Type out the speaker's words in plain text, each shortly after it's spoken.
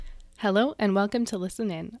Hello and welcome to Listen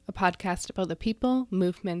In, a podcast about the people,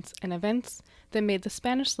 movements, and events that made the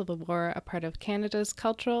Spanish Civil War a part of Canada's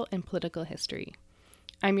cultural and political history.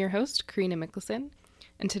 I'm your host, Karina Mickelson,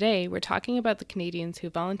 and today we're talking about the Canadians who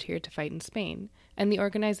volunteered to fight in Spain and the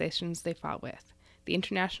organizations they fought with, the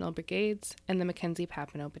International Brigades and the Mackenzie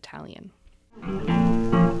Papineau Battalion.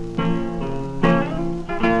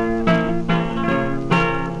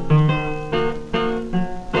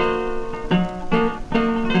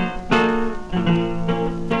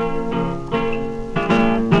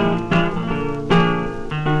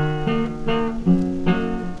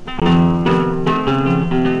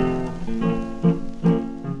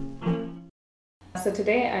 So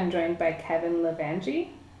today I'm joined by Kevin Levangie,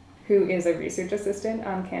 who is a research assistant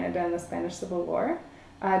on Canada and the Spanish Civil War.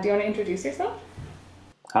 Do you want to introduce yourself?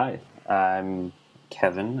 Hi, I'm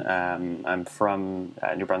Kevin. I'm from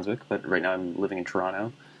New Brunswick, but right now I'm living in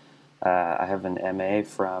Toronto. I have an MA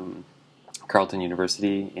from Carleton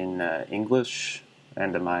University in English,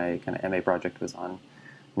 and my kind of MA project was on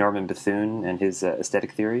Norman Bethune and his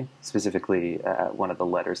aesthetic theory, specifically one of the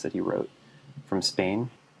letters that he wrote from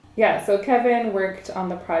Spain. Yeah, so Kevin worked on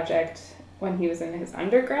the project when he was in his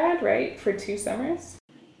undergrad, right, for 2 summers?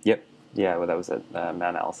 Yep. Yeah, well, that was at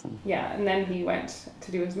Mount Allison. Yeah, and then he went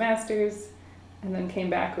to do his master's and then came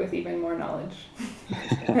back with even more knowledge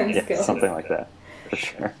and skills. Something like that, for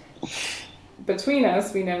sure. Between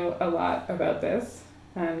us, we know a lot about this.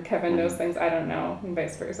 Kevin knows things I don't know and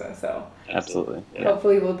vice versa, so Absolutely. Yeah.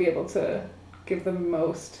 hopefully we'll be able to give the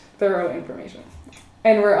most thorough information.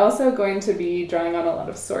 And we're also going to be drawing on a lot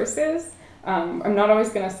of sources. I'm not always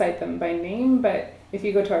going to cite them by name, but if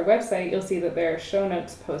you go to our website, you'll see that there are show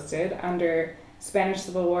notes posted under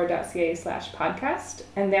SpanishCivilWar.ca/podcast,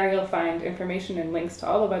 and there you'll find information and links to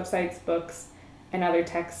all the websites, books, and other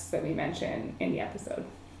texts that we mention in the episode.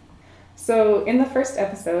 So in the first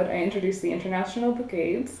episode, I introduced the International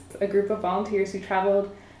Brigades, a group of volunteers who traveled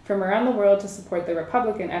from around the world to support the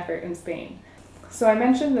Republican effort in Spain. So I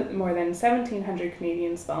mentioned that more than 1,700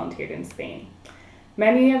 Canadians volunteered in Spain.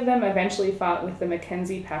 Many of them eventually fought with the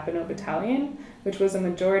Mackenzie Papineau Battalion, which was a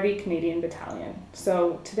majority Canadian battalion.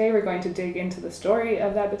 So today we're going to dig into the story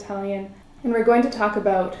of that battalion, and we're going to talk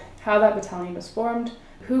about how that battalion was formed,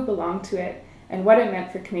 who belonged to it, and what it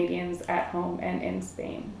meant for Canadians at home and in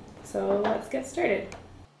Spain. So let's get started.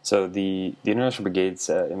 So the International Brigades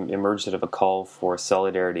emerged out of a call for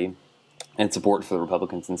solidarity and support for the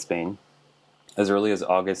Republicans in Spain. As early as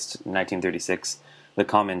August 1936, the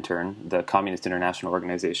Comintern, the Communist International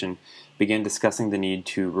Organization, began discussing the need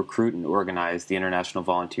to recruit and organize the international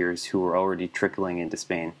volunteers who were already trickling into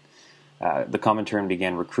Spain. The Comintern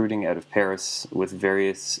began recruiting out of Paris, with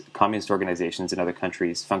various communist organizations in other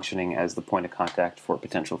countries functioning as the point of contact for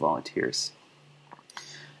potential volunteers.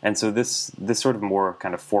 And so this sort of more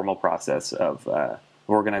kind of formal process of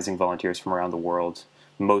organizing volunteers from around the world,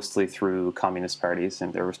 mostly through communist parties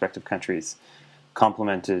in their respective countries,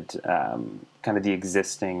 complemented kind of the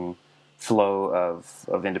existing flow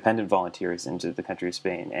of independent volunteers into the country of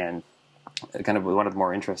Spain. And kind of one of the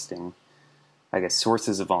more interesting, I guess,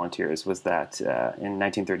 sources of volunteers was that in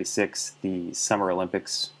 1936, the Summer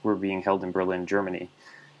Olympics were being held in Berlin, Germany.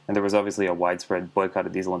 And there was obviously a widespread boycott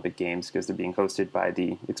of these Olympic Games because they're being hosted by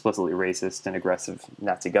the explicitly racist and aggressive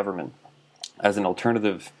Nazi government. As an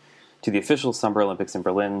alternative to the official Summer Olympics in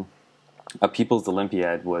Berlin, a People's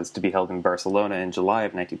Olympiad was to be held in Barcelona in July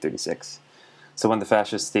of 1936. So when the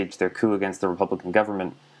fascists staged their coup against the Republican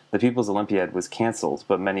government, the People's Olympiad was cancelled,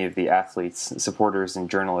 but many of the athletes, supporters, and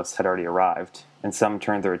journalists had already arrived, and some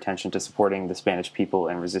turned their attention to supporting the Spanish people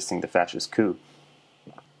and resisting the fascist coup.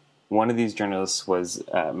 One of these journalists was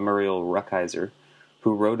Muriel Rukeyser,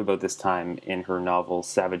 who wrote about this time in her novel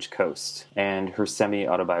Savage Coast and her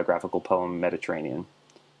semi-autobiographical poem Mediterranean.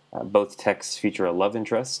 Both texts feature a love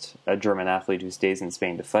interest, a German athlete who stays in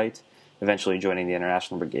Spain to fight, eventually joining the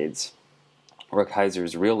International Brigades.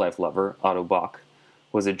 Rukeyser's real-life lover, Otto Bock,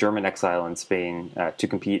 was a German exile in Spain to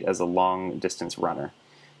compete as a long-distance runner.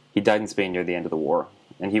 He died in Spain near the end of the war,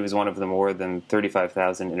 and he was one of the more than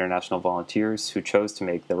 35,000 international volunteers who chose to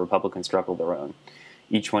make the Republican struggle their own.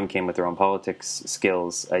 Each one came with their own politics,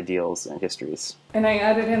 skills, ideals, and histories. And I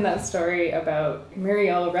added in that story about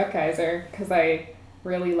Muriel Rukeyser because I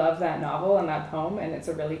really love that novel and that poem, and it's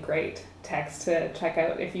a really great text to check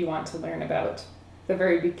out if you want to learn about the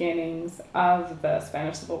very beginnings of the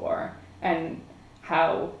Spanish Civil War and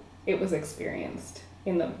how it was experienced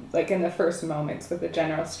in the first moments with the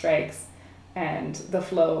general strikes and the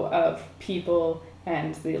flow of people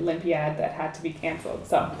and the Olympiad that had to be canceled.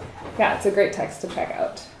 So yeah, it's a great text to check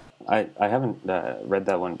out. I haven't read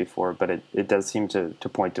that one before, but it does seem to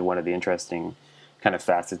point to one of the interesting kind of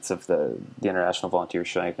facets of the international volunteers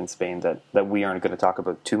showing up in Spain that we aren't going to talk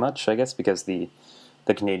about too much, I guess, because the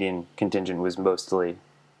Canadian contingent was mostly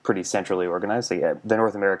pretty centrally organized. The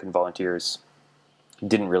North American volunteers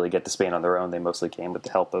didn't really get to Spain on their own. They mostly came with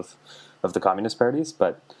the help of the communist parties.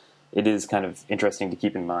 But it is kind of interesting to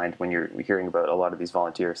keep in mind when you're hearing about a lot of these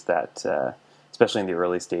volunteers that, especially in the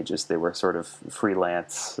early stages, they were sort of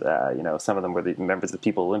freelance. Some of them were the members of the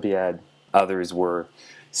People Olympiad. Others were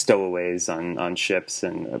stowaways on ships,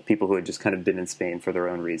 and people who had just kind of been in Spain for their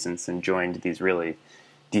own reasons and joined these really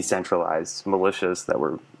decentralized militias that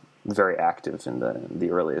were very active in the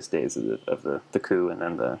earliest days of the coup and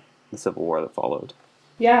then the civil war that followed.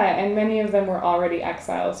 Yeah, and many of them were already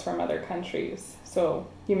exiles from other countries. So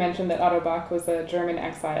you mentioned that Otto Bach was a German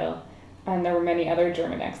exile, and there were many other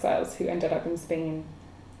German exiles who ended up in Spain.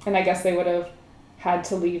 And I guess they would have had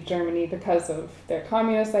to leave Germany because of their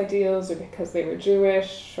communist ideals, or because they were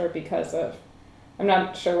Jewish, or because of, I'm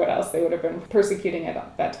not sure what else they would have been persecuting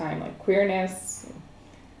at that time, like queerness,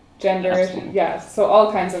 gender, so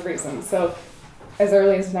all kinds of reasons. So as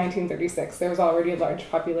early as 1936, there was already a large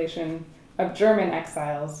population of German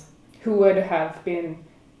exiles who would have been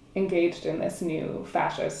engaged in this new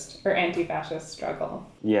fascist or anti-fascist struggle.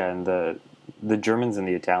 Yeah, and the Germans and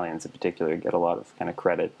the Italians in particular get a lot of kind of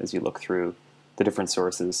credit as you look through the different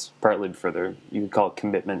sources, partly for their, you could call it,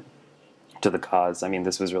 commitment to the cause. I mean,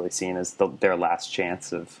 this was really seen as their last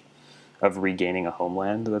chance of regaining a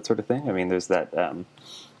homeland, that sort of thing. I mean, there's that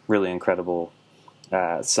really incredible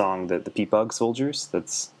song, that the Peepog Soldiers,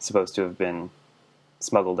 that's supposed to have been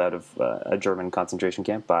smuggled out of a German concentration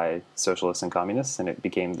camp by socialists and communists, and it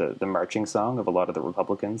became the marching song of a lot of the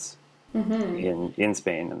Republicans in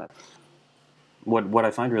Spain. And that, what I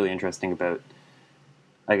find really interesting about,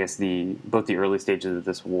 I guess, both the early stages of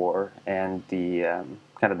this war and the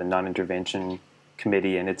kind of the non-intervention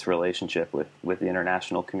committee and its relationship with the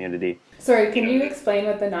international community. Sorry, can you explain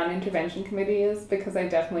what the non-intervention committee is? Because I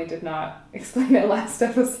definitely did not explain it last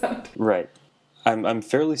episode. Right. I'm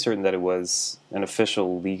fairly certain that it was an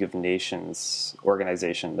official League of Nations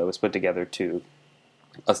organization that was put together to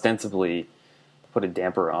ostensibly put a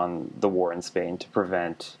damper on the war in Spain to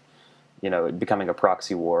prevent, it becoming a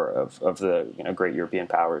proxy war of the great European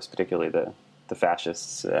powers, particularly the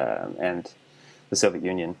fascists and the Soviet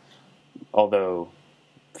Union. Although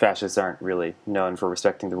fascists aren't really known for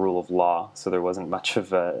respecting the rule of law, so there wasn't much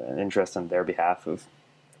of an interest on their behalf of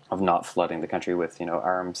not flooding the country with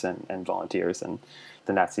arms and volunteers. And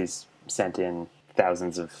the Nazis sent in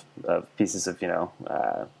thousands of pieces of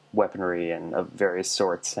weaponry and of various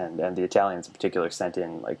sorts, and the Italians in particular sent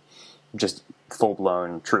in just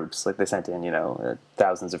full-blown troops. They sent in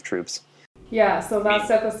thousands of troops. Yeah, so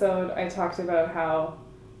last episode I talked about how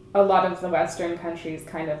a lot of the Western countries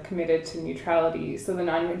kind of committed to neutrality, so the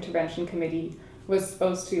non-intervention committee was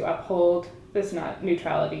supposed to uphold this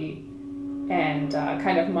neutrality and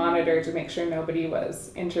kind of monitor to make sure nobody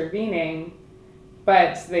was intervening,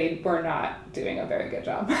 but they were not doing a very good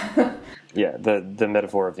job. Yeah, the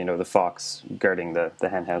metaphor of the fox guarding the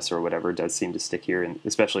hen house or whatever does seem to stick here, and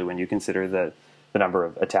especially when you consider the number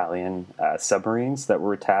of Italian submarines that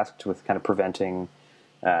were tasked with kind of preventing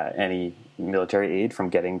any military aid from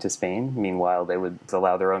getting to Spain. Meanwhile, they would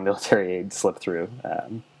allow their own military aid to slip through.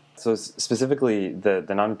 So specifically, the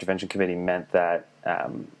non-intervention committee meant that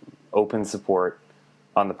open support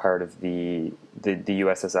on the part of the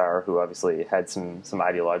USSR, who obviously had some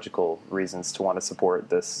ideological reasons to want to support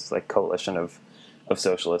this coalition of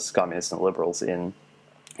socialists, communists, and liberals in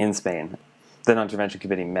Spain. The non-intervention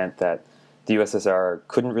committee meant that the USSR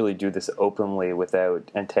couldn't really do this openly without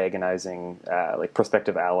antagonizing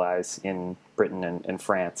prospective allies in Britain and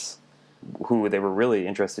France, who they were really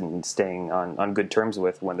interested in staying on good terms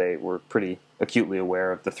with when they were pretty acutely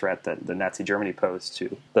aware of the threat that the Nazi Germany posed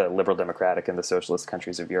to the liberal democratic and the socialist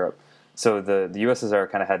countries of Europe. So the USSR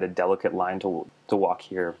kind of had a delicate line to walk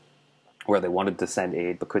here, where they wanted to send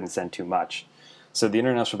aid but couldn't send too much. So the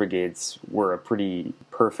international brigades were a pretty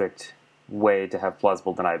perfect way to have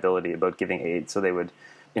plausible deniability about giving aid. So they would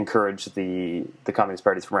encourage the communist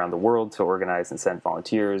parties from around the world to organize and send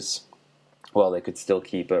volunteers, while they could still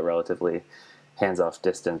keep a relatively hands-off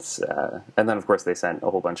distance. And then, of course, they sent a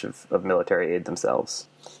whole bunch of military aid themselves,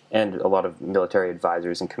 and a lot of military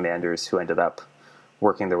advisors and commanders who ended up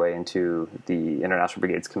working their way into the International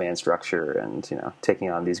Brigade's command structure and, taking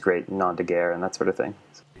on these great noms de guerre and that sort of thing.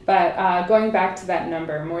 But going back to that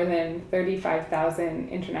number, more than 35,000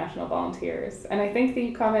 international volunteers. And I think that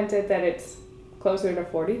you commented that it's closer to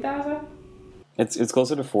 40,000? It's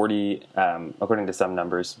closer to 40, according to some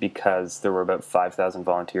numbers, because there were about 5,000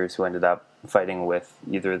 volunteers who ended up fighting with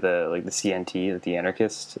either the CNT, the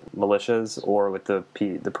anarchist militias, or with the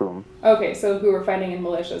POUM. Okay, so who were fighting in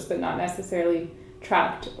militias but not necessarily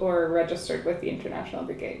tracked or registered with the international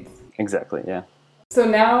brigades. Exactly, yeah. So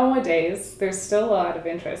nowadays, there's still a lot of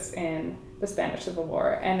interest in the Spanish Civil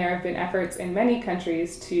War, and there have been efforts in many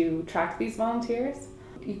countries to track these volunteers.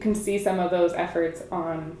 You can see some of those efforts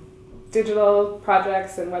on digital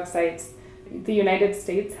projects and websites. The United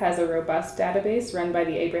States has a robust database run by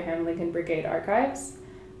the Abraham Lincoln Brigade Archives.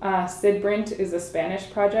 SIDBRINT is a Spanish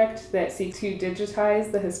project that seeks to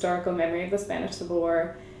digitize the historical memory of the Spanish Civil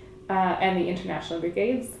War and the international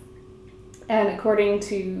brigades. And according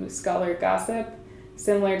to Scholar Gossip,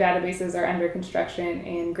 similar databases are under construction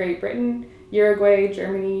in Great Britain, Uruguay,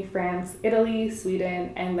 Germany, France, Italy,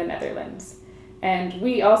 Sweden, and the Netherlands. And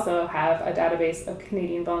we also have a database of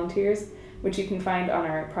Canadian volunteers, which you can find on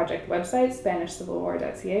our project website,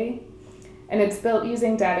 SpanishCivilWar.ca. And it's built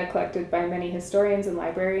using data collected by many historians and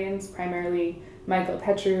librarians, primarily Michael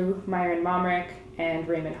Petru, Myron Momrick, and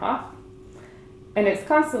Raymond Hoff. And it's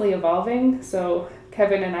constantly evolving, so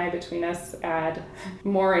Kevin and I, between us, add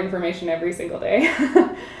more information every single day.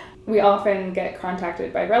 We often get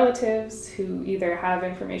contacted by relatives who either have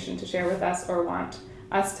information to share with us or want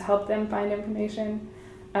us to help them find information.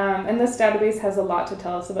 And this database has a lot to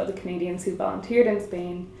tell us about the Canadians who volunteered in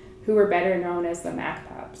Spain, who were better known as the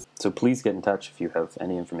MACPAPs. So please get in touch if you have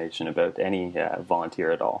any information about any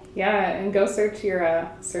volunteer at all. Yeah, and go search your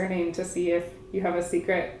surname to see if you have a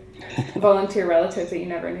secret volunteer relative that you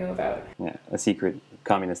never knew about. Yeah, a secret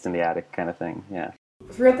communist in the attic kind of thing, yeah.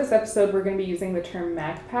 Throughout this episode, we're going to be using the term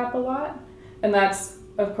MACPAP a lot, and that's,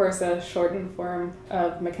 of course, a shortened form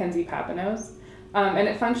of Mackenzie Papineaus. And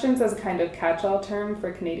it functions as a kind of catch-all term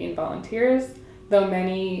for Canadian volunteers, though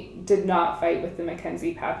many did not fight with the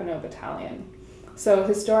Mackenzie Papineau Battalion. So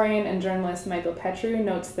historian and journalist Michael Petru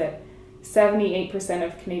notes that 78%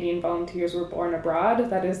 of Canadian volunteers were born abroad,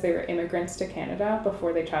 that is, they were immigrants to Canada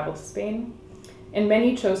before they traveled to Spain. And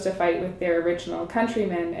many chose to fight with their original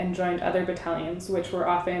countrymen and joined other battalions, which were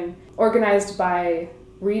often organized by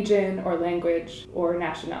region or language or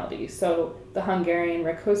nationality. So the Hungarian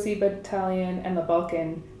Rákóczi Battalion and the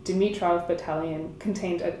Balkan Dimitrov Battalion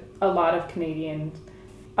contained a lot of Canadians.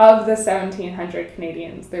 Of the 1,700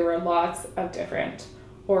 Canadians, there were lots of different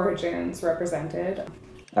origins represented.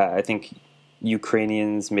 I think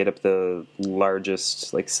Ukrainians made up the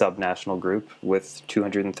largest subnational group with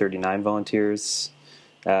 239 volunteers.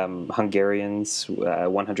 Hungarians,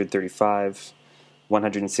 135.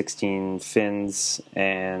 116 Finns,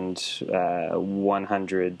 and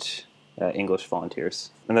 100 English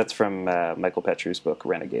volunteers. And that's from Michael Petru's book,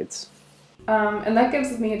 Renegades. And that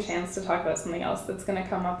gives me a chance to talk about something else that's going to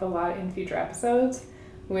come up a lot in future episodes,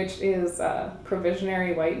 which is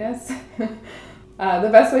provisionary whiteness. The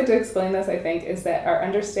best way to explain this, I think, is that our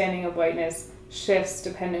understanding of whiteness shifts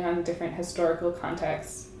depending on different historical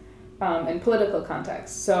contexts and political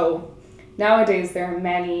contexts. So nowadays there are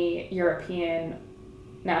many European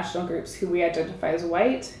national groups who we identify as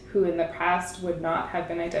white, who in the past would not have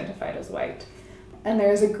been identified as white. And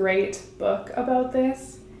there's a great book about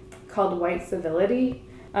this called White Civility,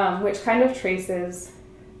 which kind of traces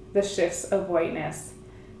the shifts of whiteness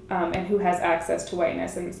and who has access to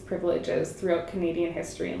whiteness and its privileges throughout Canadian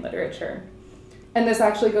history and literature. And this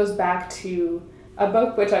actually goes back to a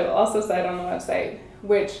book which I will also cite on the website,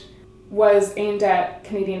 which was aimed at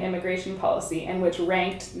Canadian immigration policy and which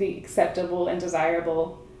ranked the acceptable and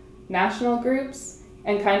desirable national groups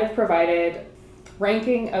and kind of provided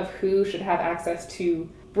ranking of who should have access to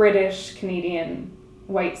British Canadian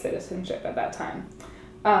white citizenship at that time.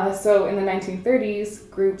 So in the 1930s,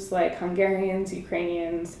 groups like Hungarians,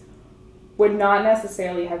 Ukrainians would not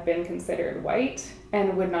necessarily have been considered white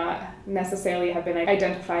and would not necessarily have been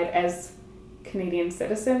identified as Canadian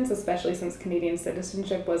citizens, especially since Canadian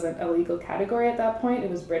citizenship wasn't a legal category at that point. It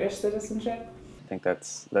was British citizenship. I think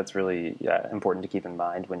that's really important to keep in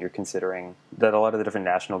mind when you're considering that a lot of the different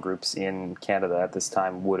national groups in Canada at this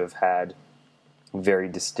time would have had very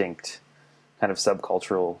distinct kind of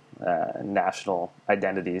subcultural national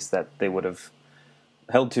identities that they would have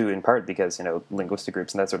held to, in part because, linguistic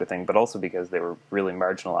groups and that sort of thing, but also because they were really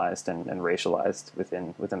marginalized and racialized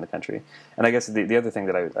within the country. And I guess the other thing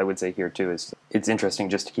that I would say here too is it's interesting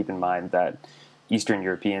just to keep in mind that Eastern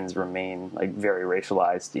Europeans remain very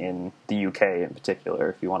racialized in the UK in particular.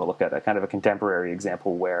 If you want to look at a kind of a contemporary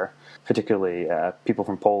example where particularly people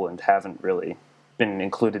from Poland haven't really been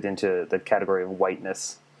included into the category of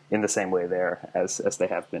whiteness in the same way there as they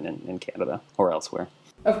have been in Canada or elsewhere.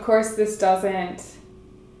 Of course, this doesn't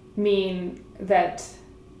mean that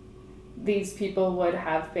these people would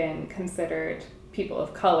have been considered people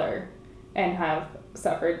of color and have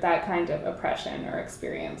suffered that kind of oppression or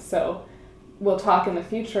experience. So we'll talk in the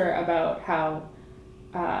future about how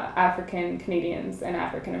African Canadians and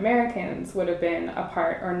African Americans would have been a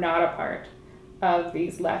part or not a part of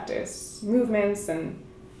these leftist movements and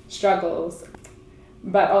struggles.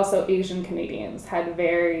 But also Asian Canadians had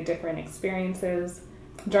very different experiences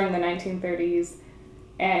during the 1930s,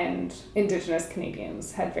 and Indigenous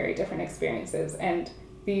Canadians had very different experiences. And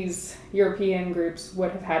these European groups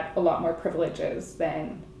would have had a lot more privileges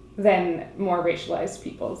than more racialized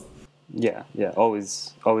peoples. Yeah.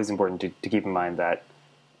 Always important to keep in mind that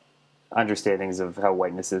understandings of how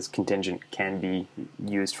whiteness is contingent can be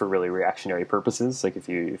used for really reactionary purposes. Like if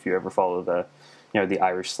you ever follow the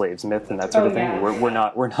Irish slaves myth and that sort of thing,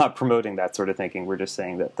 yeah. we're not promoting that sort of thinking. We're just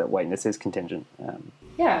saying that whiteness is contingent. And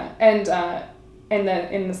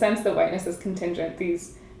in the sense that whiteness is contingent,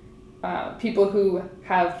 these people who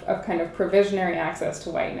have a kind of provisionary access to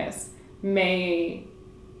whiteness may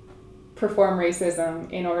perform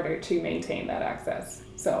racism in order to maintain that access.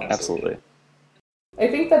 So absolutely. I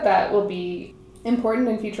think that will be important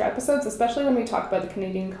in future episodes, especially when we talk about the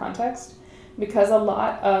Canadian context, because a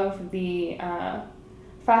lot of the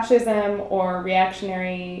fascism or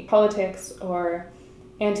reactionary politics or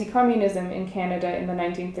anti-communism in Canada in the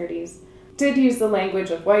 1930s did use the language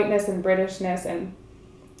of whiteness and Britishness and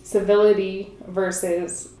civility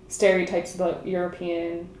versus stereotypes about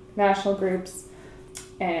European national groups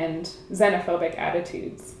and xenophobic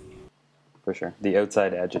attitudes. For sure. The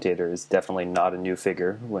outside agitator is definitely not a new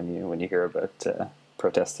figure when you hear about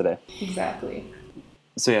protests today. Exactly.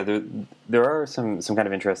 So yeah, there are some kind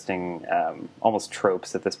of interesting almost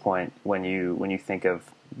tropes at this point when you think of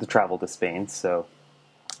the travel to Spain. So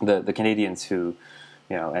the Canadians who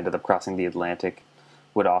ended up crossing the Atlantic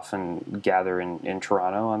would often gather in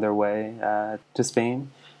Toronto on their way to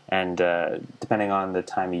Spain. And depending on the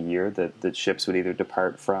time of year, the ships would either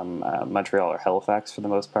depart from Montreal or Halifax for the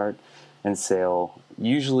most part and sail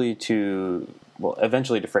usually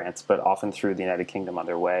eventually to France, but often through the United Kingdom on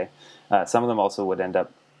their way. Some of them also would end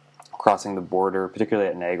up crossing the border, particularly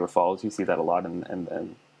at Niagara Falls. You see that a lot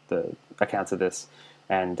in the accounts of this,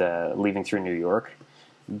 and leaving through New York.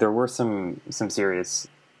 There were some serious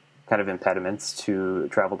kind of impediments to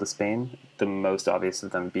travel to Spain, the most obvious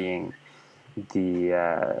of them being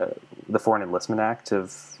the Foreign Enlistment Act of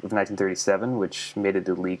 1937, which made it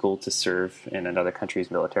illegal to serve in another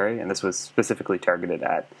country's military, and this was specifically targeted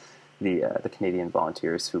at the Canadian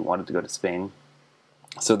volunteers who wanted to go to Spain.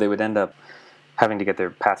 So they would end up having to get their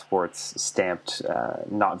passports stamped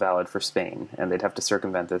not valid for Spain, and they'd have to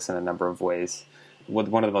circumvent this in a number of ways.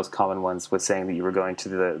 One of the most common ones was saying that you were going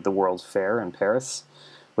to the World's Fair in Paris,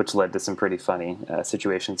 which led to some pretty funny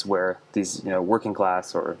situations where these, working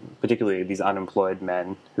class or particularly these unemployed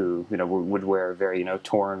men who, would wear very,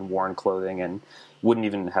 torn, worn clothing and wouldn't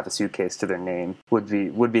even have a suitcase to their name would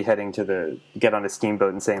be heading to get on a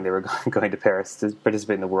steamboat and saying they were going to Paris to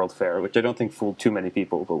participate in the World Fair, which I don't think fooled too many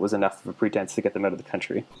people, but was enough of a pretense to get them out of the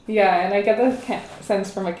country. Yeah, and I get the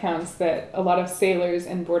sense from accounts that a lot of sailors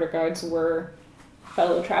and border guards were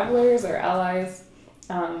fellow travelers or allies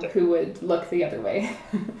who would look the other way.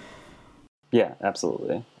 Yeah,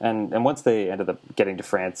 absolutely. And once they ended up getting to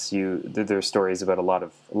France, there are stories about a lot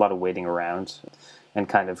of waiting around and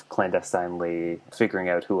kind of clandestinely figuring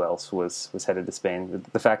out who else was headed to Spain.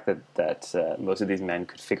 The fact that most of these men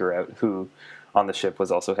could figure out who on the ship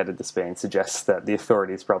was also headed to Spain suggests that the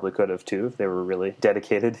authorities probably could have too if they were really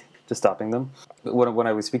dedicated to stopping them. But when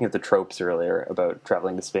I was speaking of the tropes earlier about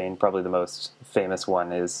traveling to Spain, probably the most famous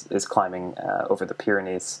one is climbing over the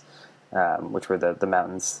Pyrenees, which were the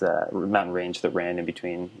mountains, mountain range that ran in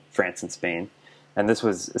between France and Spain. And this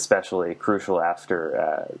was especially crucial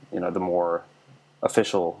after the more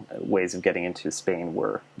official ways of getting into Spain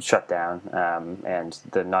were shut down, and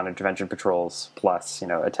the non-intervention patrols plus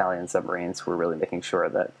Italian submarines were really making sure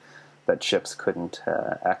that ships couldn't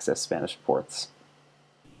access Spanish ports.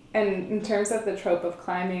 And in terms of the trope of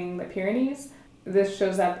climbing the Pyrenees, this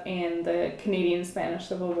shows up in the Canadian-Spanish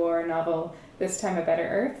Civil War novel This Time a Better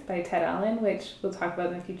Earth by Ted Allen, which we'll talk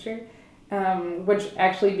about in the future, which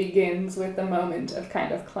actually begins with the moment of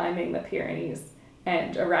kind of climbing the Pyrenees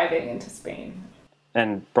and arriving into Spain.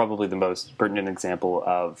 And probably the most pertinent example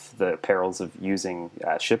of the perils of using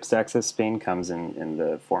ships to access Spain comes in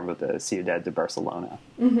the form of the Ciudad de Barcelona.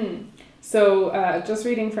 Mm-hmm. So just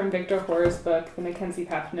reading from Victor Hoare's book, The Mackenzie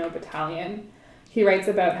Papineau Battalion, he writes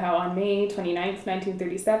about how on May 29th,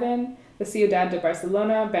 1937, the Ciudad de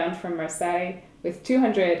Barcelona, bound from Marseille with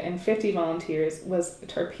 250 volunteers, was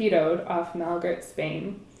torpedoed off Malgrat,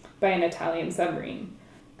 Spain, by an Italian submarine.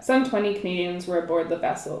 Some 20 Canadians were aboard the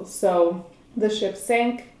vessel, so the ship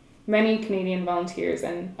sank, Many Canadian volunteers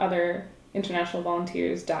and other international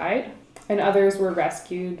volunteers died, and others were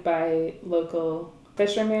rescued by local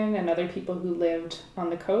fishermen and other people who lived on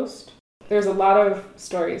the coast. There's a lot of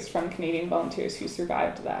stories from Canadian volunteers who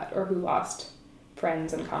survived that or who lost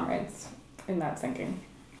friends and comrades in that sinking.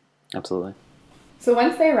 Absolutely. So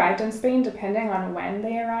once they arrived in Spain, depending on when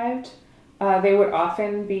they arrived, they would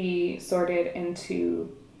often be sorted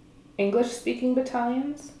into English-speaking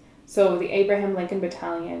battalions. So the Abraham Lincoln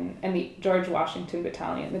Battalion and the George Washington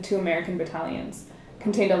Battalion, the two American battalions,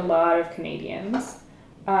 contained a lot of Canadians.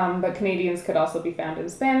 But Canadians could also be found in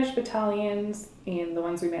Spanish battalions, in the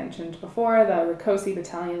ones we mentioned before, the Rákóczi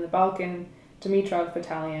Battalion, the Balkan Dimitrov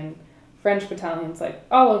Battalion, French battalions, like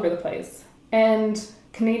all over the place. And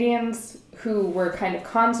Canadians who were kind of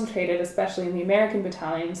concentrated, especially in the American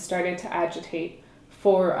battalions, started to agitate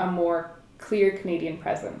for a more clear Canadian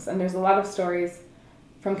presence. And there's a lot of stories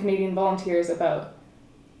from Canadian volunteers about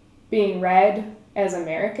being read as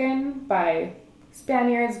American by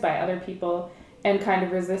Spaniards, by other people, and kind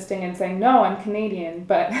of resisting and saying, no, I'm Canadian.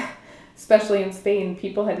 But especially in Spain,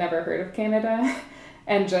 people had never heard of Canada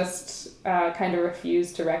and just kind of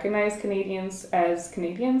refused to recognize Canadians as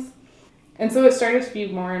Canadians. And so it started to be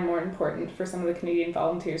more and more important for some of the Canadian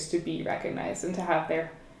volunteers to be recognized and to have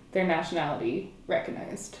their nationality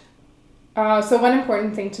recognized. So one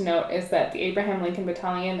important thing to note is that the Abraham Lincoln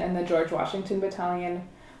Battalion and the George Washington Battalion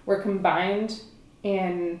were combined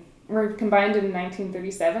in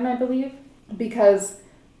 1937, I believe, because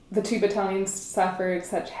the two battalions suffered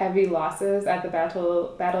such heavy losses at the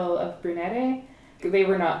Battle of Brunete. They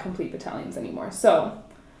were not complete battalions anymore. So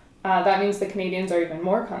that means the Canadians are even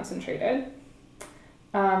more concentrated,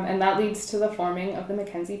 and that leads to the forming of the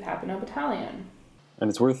Mackenzie Papineau Battalion. And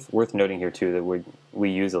it's worth noting here too that we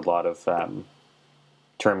use a lot of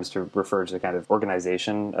terms to refer to the kind of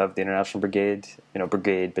organization of the International Brigade.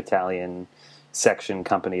 Brigade, battalion, section,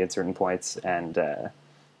 company at certain points, and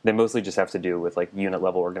they mostly just have to do with like unit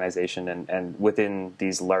level organization. And within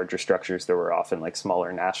these larger structures, there were often like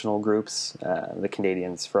smaller national groups. The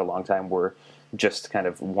Canadians for a long time were just kind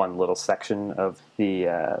of one little section of the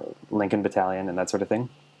Lincoln Battalion and that sort of thing.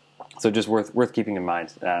 So just worth keeping in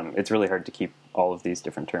mind. It's really hard to keep all of these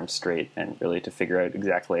different terms straight and really to figure out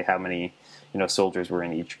exactly how many soldiers were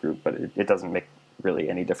in each group, but it doesn't make really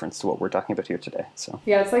any difference to what we're talking about here today. So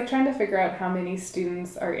yeah, it's like trying to figure out how many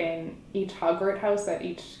students are in each Hogwarts house at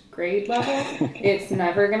each grade level. It's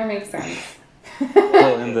never going to make sense.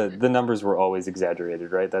 Well, and the numbers were always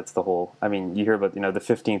exaggerated, right? That's the whole. I mean, you hear about the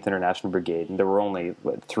 15th International Brigade, and there were only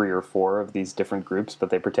 3 or 4 of these different groups,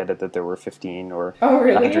 but they pretended that there were 15 or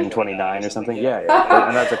 129 or something. Yeah,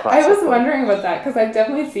 and that's a classic. I was wondering about that because I've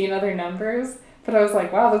definitely seen other numbers, but I was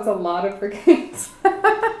like, wow, that's a lot of brigades.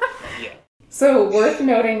 Yeah. So worth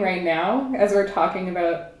noting right now, as we're talking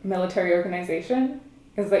about military organization,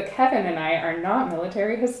 is that Kevin and I are not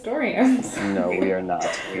military historians. No, we are not.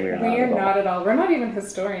 We are not at all. We're not even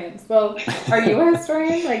historians. Well, are you a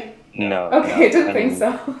historian? No. Okay, no, I didn't think so.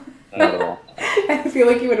 Not at all. I feel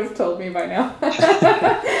like you would have told me by now.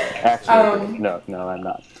 Actually, no, I'm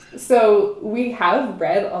not. So we have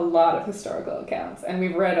read a lot of historical accounts, and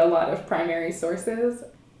we've read a lot of primary sources,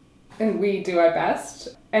 and we do our best.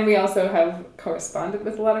 And we also have corresponded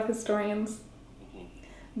with a lot of historians.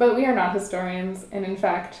 But we are not historians, and in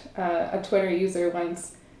fact, a Twitter user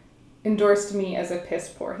once endorsed me as a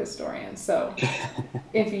piss-poor historian. So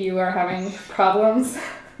if you are having problems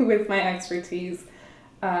with my expertise,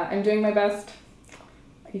 I'm doing my best.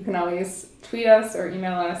 You can always tweet us or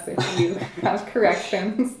email us if you have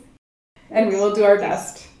corrections, and we will do our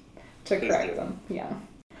best to correct them. Yeah.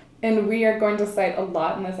 And we are going to cite a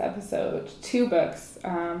lot in this episode, 2 books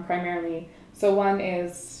primarily. So one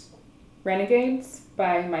is Renegades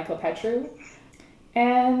by Michael Petru,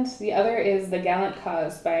 and the other is The Gallant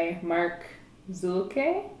Cause by Mark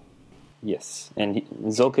Zulke. Yes, and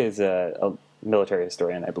Zulke is a military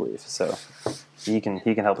historian, I believe, so he can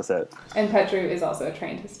help us out. And Petru is also a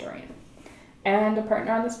trained historian and a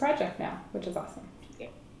partner on this project now, which is awesome. Yeah,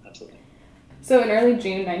 absolutely. So in early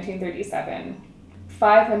June 1937,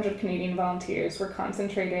 500 Canadian volunteers were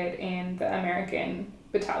concentrated in the American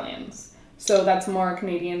battalions. So that's more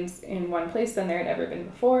Canadians in one place than there had ever been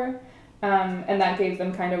before. And that gave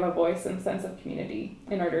them kind of a voice and sense of community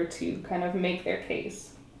in order to kind of make their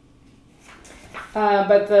case.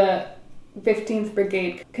 But the 15th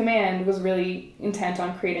Brigade Command was really intent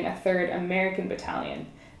on creating a 3rd American battalion.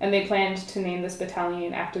 And they planned to name this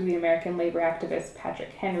battalion after the American labor activist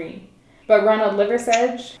Patrick Henry. But Ronald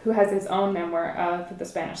Liversedge, who has his own memoir of the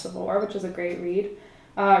Spanish Civil War, which is a great read,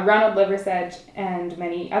 Ronald Liversedge and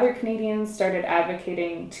many other Canadians started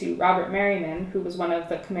advocating to Robert Merriman, who was one of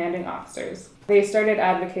the commanding officers. They started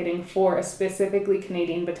advocating for a specifically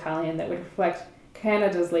Canadian battalion that would reflect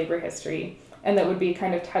Canada's labour history and that would be a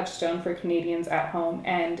kind of touchstone for Canadians at home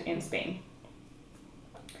and in Spain.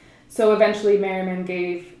 So eventually Merriman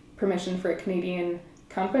gave permission for a Canadian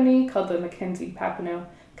company called the Mackenzie Papineau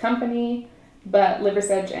Company, but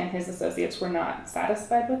Liversedge and his associates were not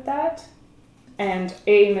satisfied with that. And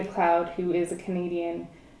A. McLeod, who is a Canadian,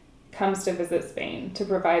 comes to visit Spain to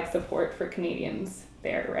provide support for Canadians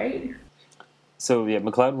there, right? So, yeah,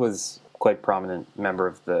 McLeod was quite a prominent member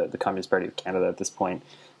of the Communist Party of Canada at this point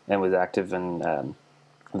and was active in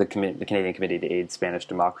the Canadian Committee to Aid Spanish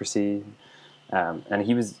Democracy. And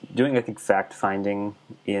he was doing, I think, fact-finding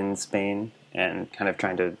in Spain and kind of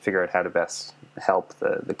trying to figure out how to best help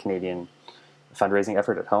the Canadian fundraising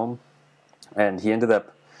effort at home. And he ended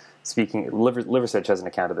up speaking. Liversedge has an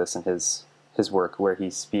account of this in his work, where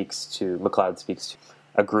McLeod speaks to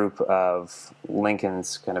a group of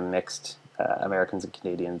Lincoln's kind of mixed Americans and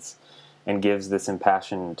Canadians, and gives this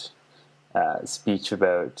impassioned speech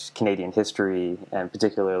about Canadian history, and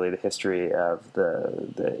particularly the history of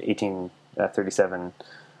the 1837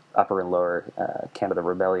 Upper and Lower Canada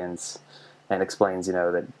rebellions, and explains,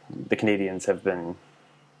 that the Canadians have been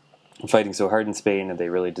fighting so hard in Spain, and they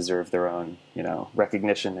really deserve their own,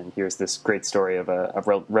 recognition. And here's this great story of a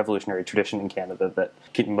revolutionary tradition in Canada that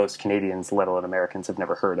most Canadians, let alone Americans, have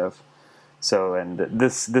never heard of. So, and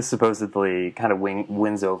this supposedly kind of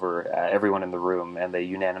wins over everyone in the room, and they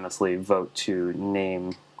unanimously vote to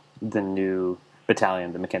name the new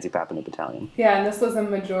battalion the Mackenzie Papineau Battalion. Yeah, and this was a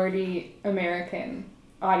majority American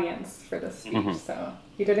audience for this speech, so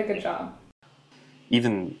he did a good job.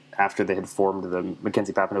 Even after they had formed the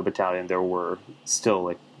Mackenzie Papineau Battalion, there were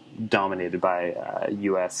still dominated by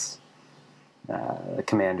U.S.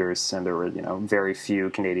 Commanders, and there were very few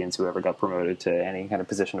Canadians who ever got promoted to any kind of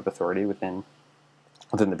position of authority within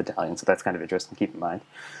the battalion. So that's kind of interesting to keep in mind.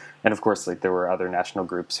 And of course, there were other national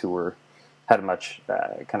groups who had a much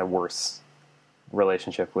kind of worse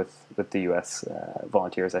relationship with the U.S.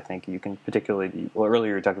 Volunteers. I think you can particularly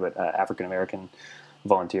earlier you talked about African American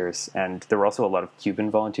volunteers, and there were also a lot of Cuban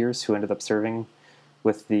volunteers who ended up serving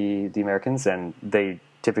with the Americans, and they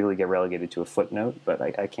typically get relegated to a footnote, but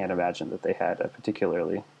I can't imagine that they had a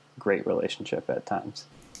particularly great relationship at times.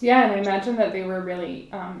 Yeah, and I imagine that they were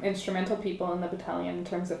really instrumental people in the battalion in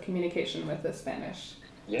terms of communication with the Spanish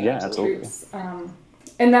absolutely. Troops.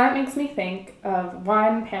 And that makes me think of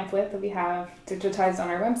one pamphlet that we have digitized on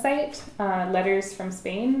our website, Letters from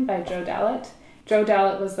Spain by Joe Dallatt. Joe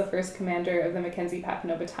Dallatt was the first commander of the Mackenzie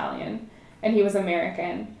Papineau Battalion, and he was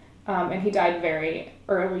American, and he died very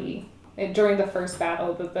early during the first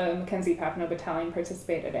battle that the Mackenzie Papineau Battalion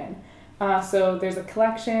participated in. So there's a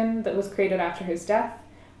collection that was created after his death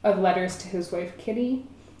of letters to his wife Kitty.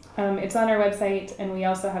 It's on our website, and we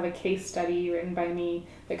also have a case study written by me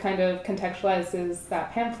that kind of contextualizes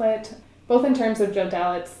that pamphlet, both in terms of Joe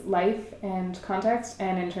Dallatt's life and context,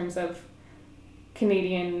 and in terms of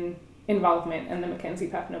Canadian involvement in the Mackenzie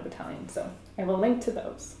Papineau Battalion. So I will link to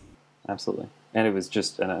those. Absolutely. And it was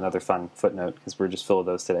just another fun footnote, because we're just full of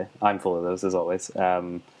those today. I'm full of those, as always.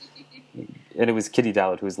 And it was Kitty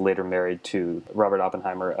Dallatt who was later married to Robert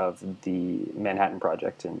Oppenheimer of the Manhattan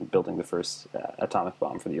Project in building the first atomic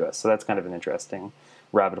bomb for the U.S. So that's kind of an interesting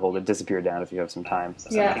rabbit hole to disappear down if you have some time.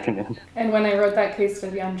 Yeah. And when I wrote that case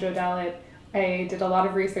study on Joe Dallatt, I did a lot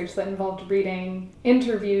of research that involved reading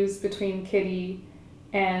interviews between Kitty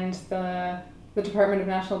and the Department of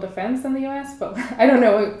National Defense in the U.S., but I don't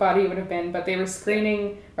know what body it would have been, but they were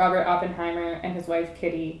screening Robert Oppenheimer and his wife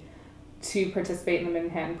Kitty to participate in the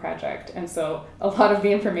Manhattan Project. And so a lot of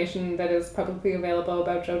the information that is publicly available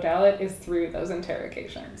about Joe Dallatt is through those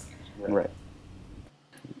interrogations. Right.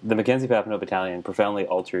 The Mackenzie Papineau Battalion profoundly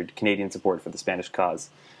altered Canadian support for the Spanish cause.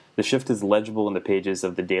 The shift is legible in the pages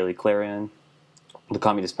of the Daily Clarion, the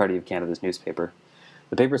Communist Party of Canada's newspaper.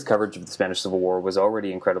 The paper's coverage of the Spanish Civil War was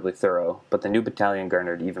already incredibly thorough, but the new battalion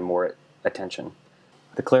garnered even more attention.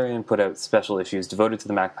 The Clarion put out special issues devoted to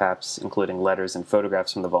the MacPaps, including letters and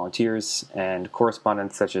photographs from the volunteers, and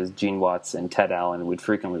correspondents such as Gene Watts and Ted Allen would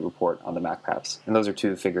frequently report on the MacPaps. And those are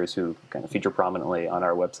two figures who kind of feature prominently on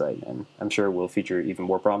our website, and I'm sure will feature even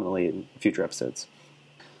more prominently in future episodes.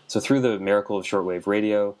 So through the miracle of shortwave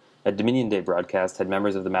radio, a Dominion Day broadcast had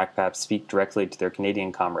members of the MacPaps speak directly to their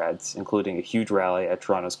Canadian comrades, including a huge rally at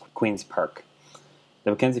Toronto's Queen's Park.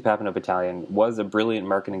 The Mackenzie Papineau Battalion was a brilliant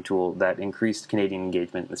marketing tool that increased Canadian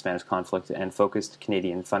engagement in the Spanish conflict and focused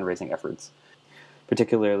Canadian fundraising efforts.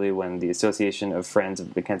 particularly when the Association of Friends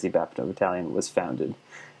of the Mackenzie Papineau Battalion was founded.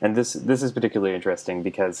 And this is particularly interesting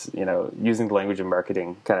because, using the language of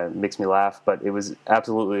marketing kind of makes me laugh, but it was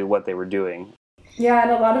absolutely what they were doing. Yeah,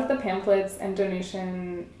 and a lot of the pamphlets and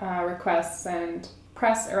donation requests and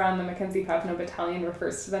press around the Mackenzie Papineau Battalion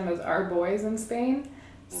refers to them as Our Boys in Spain.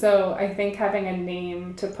 So I think having a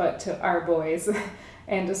name to put to Our Boys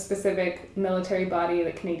and a specific military body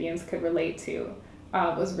that Canadians could relate to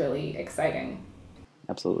was really exciting.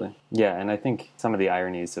 Absolutely. Yeah, and I think some of the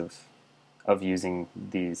ironies of using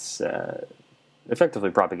these effectively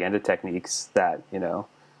propaganda techniques that,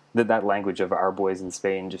 that language of Our Boys in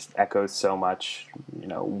Spain just echoes so much,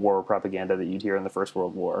 war propaganda that you'd hear in the First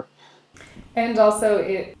World War. And also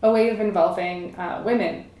a way of involving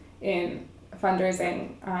women in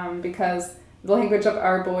fundraising, because the language of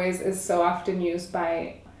Our Boys is so often used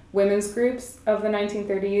by women's groups of the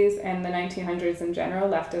 1930s and the 1900s in general,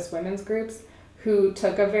 leftist women's groups, who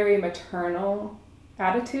took a very maternal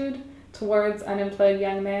attitude towards unemployed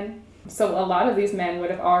young men. So a lot of these men would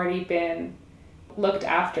have already been looked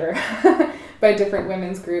after by different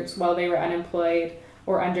women's groups while they were unemployed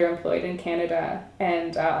or underemployed in Canada.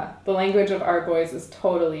 And the language of Our Boys is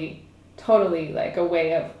totally like a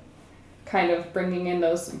way of kind of bringing in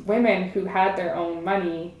those women who had their own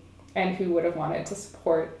money and who would have wanted to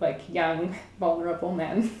support like young, vulnerable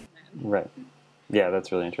men. Right. Yeah,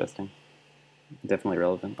 that's really interesting. Definitely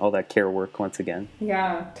relevant. All that care work once again.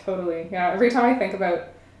 Yeah, totally. Yeah, every time I think about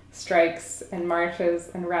strikes and marches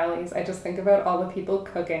and rallies, I just think about all the people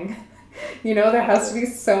cooking. There has to be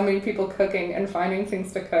so many people cooking and finding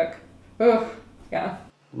things to cook. Ugh, yeah.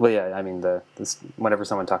 Well, yeah, I mean, whenever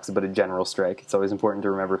someone talks about a general strike, it's always important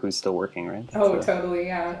to remember who's still working, right? Oh, so. Totally,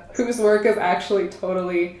 yeah. Whose work is actually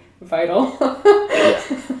totally vital. Yeah,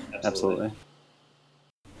 absolutely.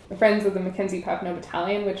 The Friends of the Mackenzie Papineau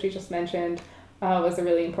Battalion, which we just mentioned, was a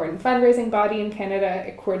really important fundraising body in Canada.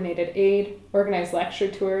 It coordinated aid, organized lecture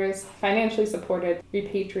tours, financially supported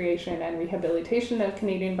repatriation and rehabilitation of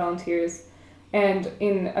Canadian volunteers, and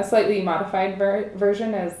in a slightly modified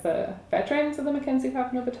version as the Veterans of the Mackenzie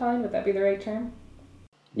Papineau Battalion. Would that be the right term?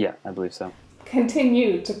 Yeah, I believe so.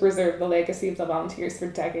 Continued to preserve the legacy of the volunteers for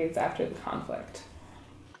decades after the conflict.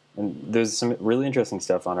 And there's some really interesting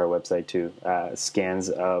stuff on our website too. Scans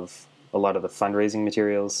of a lot of the fundraising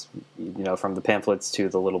materials, from the pamphlets to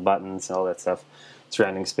the little buttons and all that stuff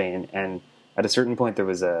surrounding Spain. And at a certain point, there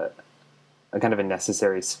was a kind of a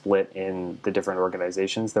necessary split in the different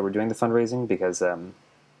organizations that were doing the fundraising, because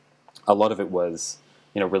a lot of it was,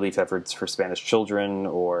 relief efforts for Spanish children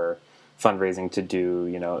or fundraising to do,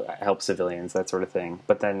 help civilians, that sort of thing.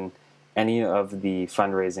 But then any of the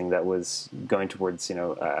fundraising that was going towards,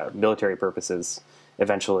 military purposes,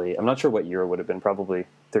 eventually, I'm not sure what year it would have been, probably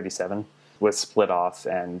 37, was split off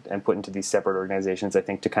and put into these separate organizations, I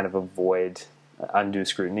think, to kind of avoid undue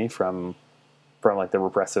scrutiny from like the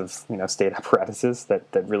repressive, state apparatuses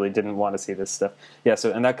that really didn't want to see this stuff. Yeah,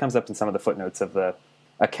 so, and that comes up in some of the footnotes of the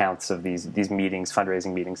accounts of these meetings,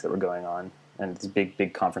 fundraising meetings that were going on, and these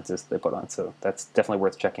big conferences that they put on. So that's definitely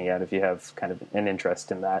worth checking out if you have kind of an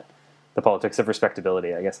interest in that, the politics of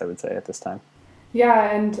respectability, I guess I would say at this time.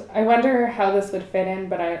 Yeah, and I wonder how this would fit in,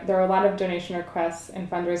 but there are a lot of donation requests and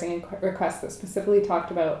fundraising requests that specifically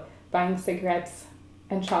talked about buying cigarettes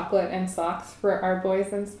and chocolate and socks for Our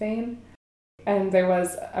Boys in Spain. And there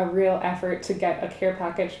was a real effort to get a care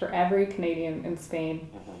package for every Canadian in Spain,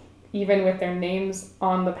 even with their names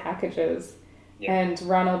on the packages. Yeah. And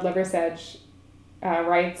Ronald Liversedge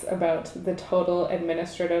writes about the total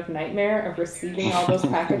administrative nightmare of receiving all those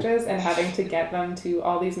packages and having to get them to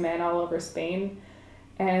all these men all over Spain,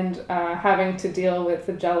 and having to deal with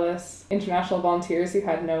the jealous international volunteers who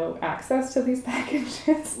had no access to these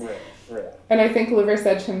packages. Right. And I think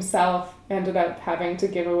Liversedge himself ended up having to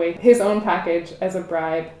give away his own package as a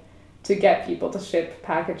bribe to get people to ship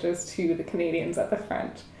packages to the Canadians at the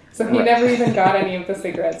front. So he never even got any of the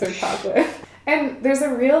cigarettes or chocolate. And there's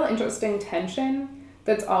a real interesting tension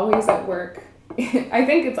that's always at work. I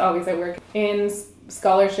think it's always at work in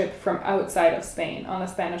scholarship from outside of Spain on the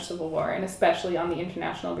Spanish Civil War, and especially on the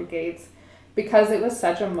international brigades, because it was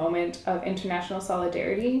such a moment of international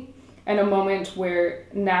solidarity and a moment where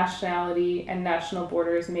nationality and national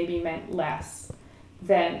borders maybe meant less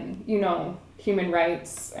than, human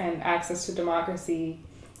rights and access to democracy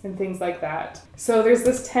and things like that. So there's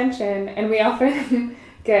this tension, and we often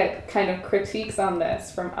get kind of critiques on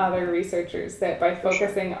this from other researchers that by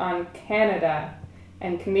focusing on Canada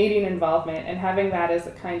and Canadian involvement and having that as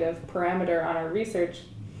a kind of parameter on our research,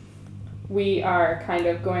 we are kind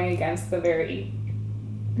of going against the very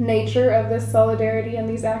nature of this solidarity and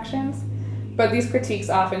these actions. But these critiques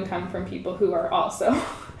often come from people who are also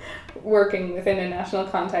working within a national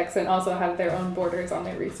context and also have their own borders on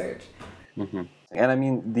their research. Mm-hmm. And I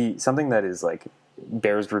mean, something that is like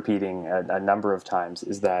bears repeating a number of times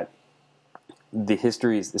is that the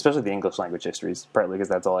histories, especially the English language histories, partly because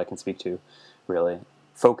that's all I can speak to, really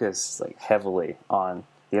focus like heavily on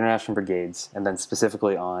the international brigades, and then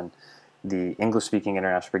specifically on the English-speaking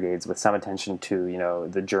international brigades, with some attention to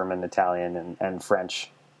the German, Italian, and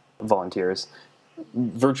French volunteers.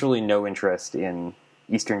 Virtually no interest in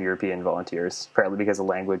Eastern European volunteers, partly because of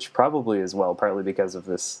language, probably as well, partly because of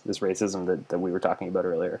this racism that we were talking about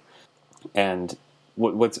earlier. And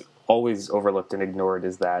what's always overlooked and ignored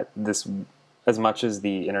is that this, as much as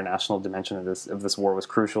the international dimension of this war was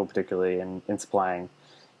crucial, particularly in supplying,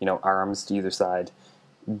 arms to either side,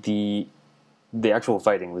 the actual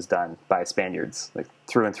fighting was done by Spaniards, like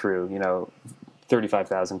through and through.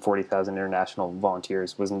 35,000, 40,000 international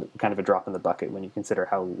volunteers was kind of a drop in the bucket when you consider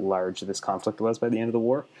how large this conflict was by the end of the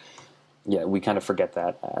war. Yeah, we kind of forget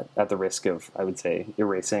that at the risk of, I would say,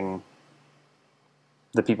 erasing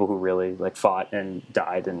the people who really fought and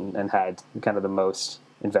died and had kind of the most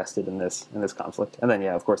invested in this conflict. And then,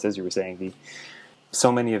 yeah, of course, as you were saying,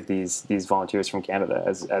 so many of these volunteers from Canada,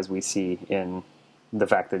 as we see in the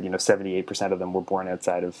fact that 78% of them were born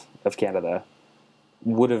outside of Canada,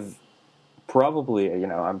 would have probably,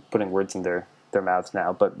 I'm putting words in their mouths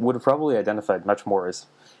now, but would have probably identified much more as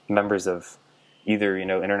members of either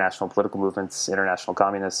international political movements, international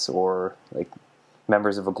communists, or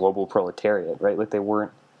members of a global proletariat, right?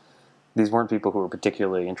 These weren't people who were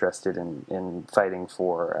particularly interested in fighting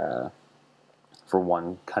for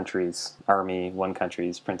one country's army, one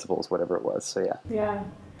country's principles, whatever it was. So yeah,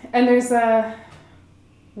 and there's a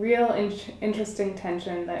real interesting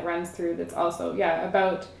tension that runs through that's also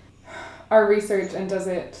about our research, and does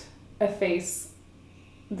it efface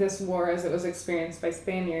this war as it was experienced by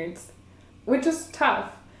Spaniards, which is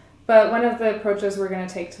tough. But one of the approaches we're going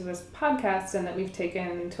to take to this podcast, and that we've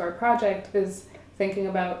taken to our project, is thinking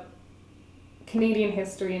about Canadian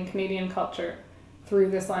history and Canadian culture through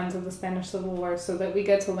this lens of the Spanish Civil War, so that we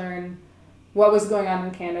get to learn what was going on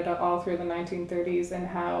in Canada all through the 1930s and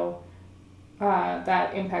how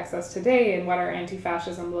that impacts us today, and what our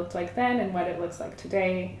anti-fascism looked like then and what it looks like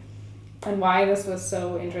today, and why this was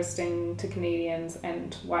so interesting to Canadians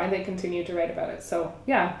and why they continue to write about it. So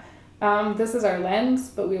this is our lens,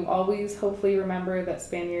 but we will always hopefully remember that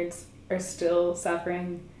Spaniards are still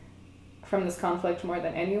suffering from this conflict more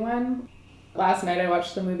than anyone. Last night I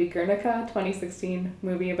watched the movie Guernica, 2016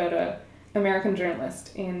 movie about an American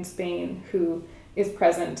journalist in Spain who is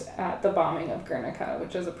present at the bombing of Guernica,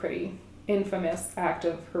 which is a pretty infamous act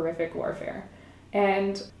of horrific warfare.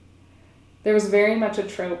 And there was very much a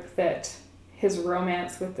trope that his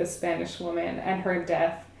romance with this Spanish woman and her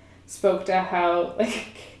death spoke to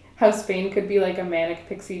how Spain could be like a manic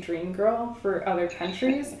pixie dream girl for other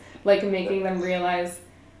countries, making them realize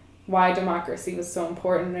why democracy was so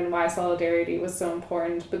important and why solidarity was so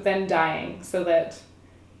important, but then dying so that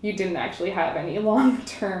you didn't actually have any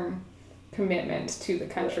long-term commitment to the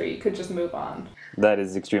country. You could just move on. That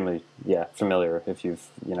is extremely, familiar if you've,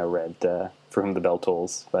 read For Whom the Bell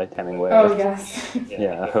Tolls by Hemingway. Oh, yes.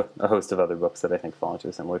 A host of other books that I think fall into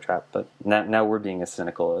a similar trap. But now we're being as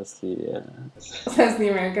cynical as the... As the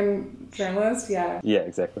American journalist, yeah. Yeah,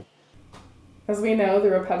 exactly. As we know,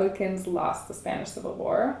 the Republicans lost the Spanish Civil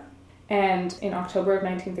War, and in October of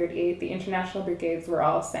 1938, the International Brigades were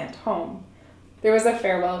all sent home. There was a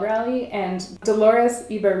farewell rally, and Dolores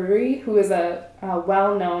Ibarruri, who is a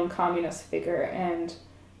well-known communist figure and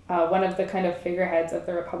one of the kind of figureheads of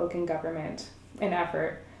the Republican government in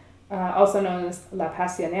effort, also known as La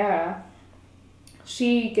Pasionera,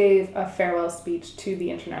 she gave a farewell speech to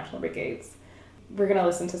the International Brigades. We're going to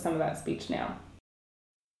listen to some of that speech now.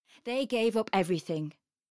 They gave up everything.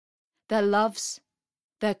 Their loves,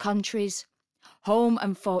 their countries, home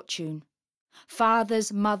and fortune.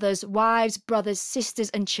 Fathers, mothers, wives, brothers, sisters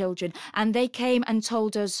and children, and they came and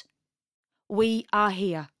told us, we are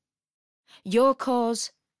here. Your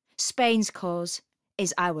cause, Spain's cause,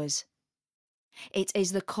 is ours. It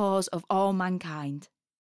is the cause of all mankind.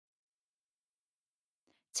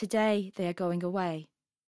 Today they are going away.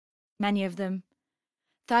 Many of them,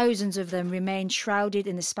 thousands of them, remain shrouded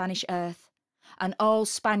in the Spanish earth, and all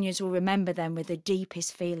Spaniards will remember them with the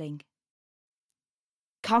deepest feeling.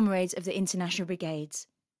 Comrades of the International Brigades,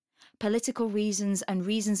 political reasons and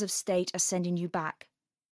reasons of state are sending you back,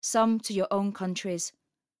 some to your own countries,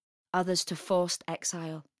 others to forced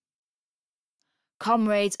exile.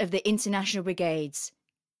 Comrades of the International Brigades,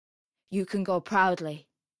 you can go proudly.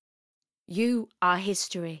 You are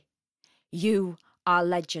history. You are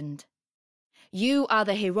legend. You are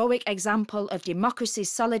the heroic example of democracy's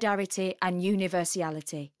solidarity and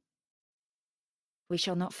universality. We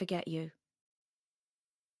shall not forget you.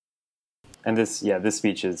 And this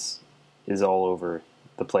speech is all over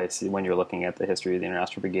the place when you're looking at the history of the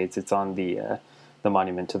International Brigades. It's on the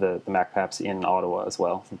monument to the MacPaps in Ottawa as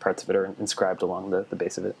well. And parts of it are inscribed along the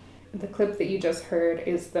base of it. The clip that you just heard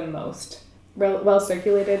is the most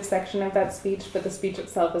well-circulated section of that speech, but the speech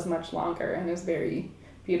itself is much longer and is very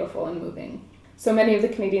beautiful and moving. So many of the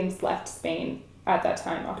Canadians left Spain at that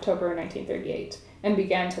time, October 1938, and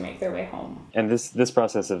began to make their way home. And this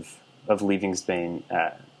process of leaving Spain,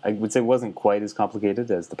 I would say, wasn't quite as complicated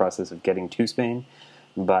as the process of getting to Spain,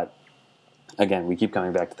 but again, we keep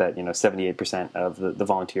coming back to that. 78% of the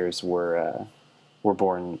volunteers were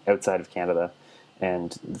born outside of Canada.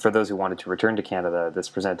 And for those who wanted to return to Canada, this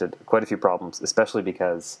presented quite a few problems, especially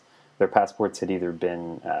because their passports had either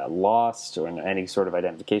been lost, or any sort of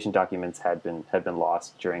identification documents had been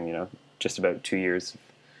lost during just about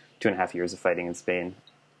 2.5 years of fighting in Spain.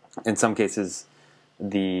 In some cases,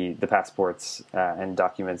 the passports and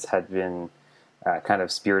documents had been kind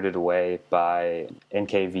of spirited away by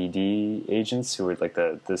NKVD agents, who were like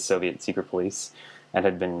the Soviet secret police, and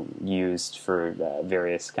had been used for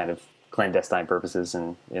various kind of clandestine purposes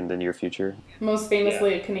in the near future. Most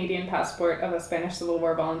famously, a Canadian passport of a Spanish Civil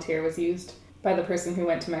War volunteer was used by the person who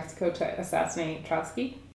went to Mexico to assassinate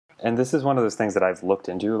Trotsky. And this is one of those things that I've looked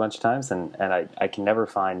into a bunch of times, and I can never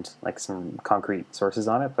find like some concrete sources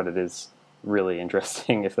on it, but it is really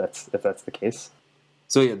interesting if that's the case.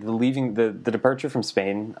 So yeah, the departure from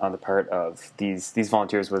Spain on the part of these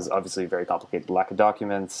volunteers was obviously very complicated. Lack of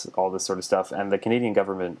documents, all this sort of stuff, and the Canadian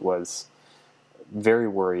government was very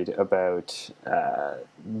worried about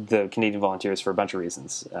the Canadian volunteers for a bunch of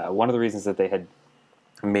reasons. One of the reasons that they had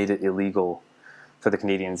made it illegal for the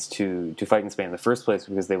Canadians to fight in Spain in the first place,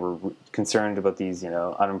 because they were concerned about these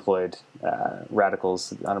unemployed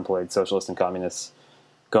radicals, unemployed socialists and communists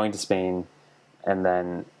going to Spain and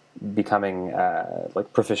then becoming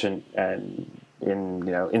proficient in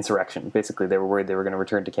insurrection. Basically, they were worried they were going to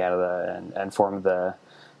return to Canada and form the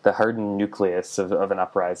hardened nucleus of an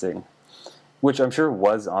uprising, which I'm sure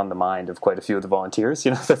was on the mind of quite a few of the volunteers.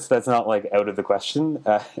 That's not like out of the question.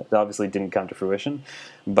 It obviously didn't come to fruition,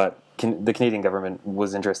 but the Canadian government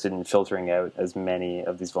was interested in filtering out as many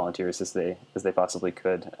of these volunteers as they possibly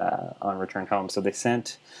could on return home. So they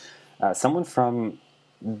sent someone from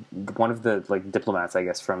one of the diplomats, I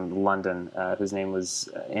guess, from London, whose name was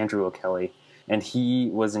Andrew O'Kelly, and he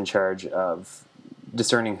was in charge of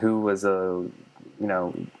discerning who was a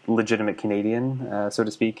legitimate Canadian, so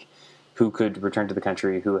to speak, who could return to the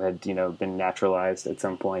country, who had been naturalized at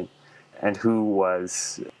some point, and who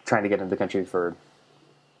was trying to get into the country for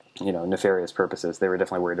nefarious purposes. They were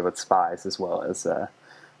definitely worried about spies as well as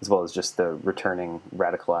just the returning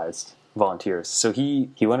radicalized volunteers. So he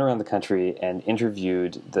went around the country and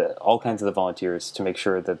interviewed all kinds of the volunteers to make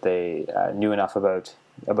sure that they knew enough about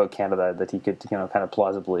Canada that he could kind of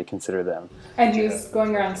plausibly consider them. And he was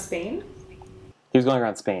going around Spain? He was going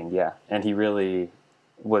around Spain, yeah. And he really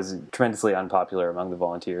was tremendously unpopular among the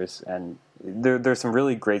volunteers. And there's some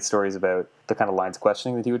really great stories about the kind of lines of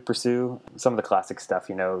questioning that he would pursue. Some of the classic stuff,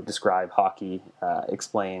 describe hockey,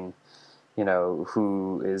 explain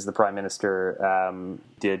who is the prime minister.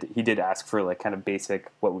 He did ask for kind of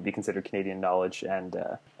basic, what would be considered Canadian knowledge, and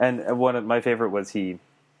one of my favorite was he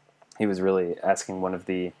was really asking one of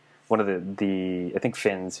the I think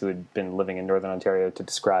Finns who had been living in Northern Ontario to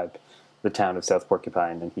describe the town of South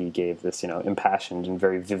Porcupine, and he gave this impassioned and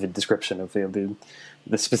very vivid description of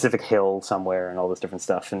the specific hill somewhere and all this different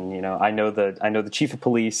stuff. And I know the chief of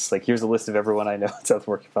police. Here's a list of everyone I know at South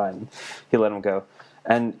Porcupine. He let him go.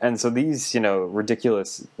 And so these,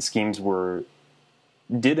 ridiculous schemes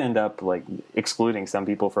did end up excluding some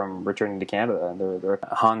people from returning to Canada. And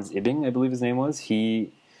Hans Ibbing, I believe his name was,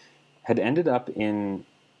 he had ended up in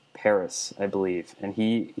Paris, I believe. And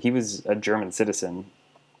he was a German citizen,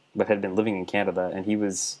 but had been living in Canada, and he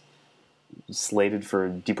was slated for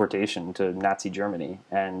deportation to Nazi Germany.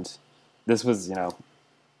 And this was,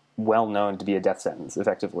 well known to be a death sentence,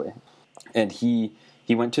 effectively. And he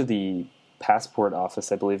went to the passport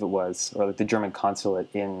office, I believe it was, or the German consulate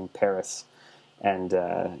in Paris, and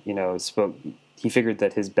spoke. He figured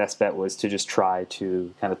that his best bet was to just try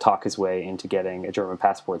to kind of talk his way into getting a German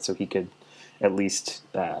passport, so he could at least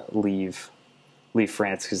leave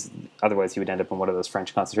France, because otherwise he would end up in one of those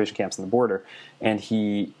French concentration camps on the border. And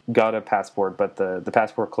he got a passport, but the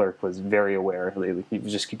passport clerk was very aware. He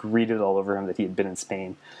could read it all over him that he had been in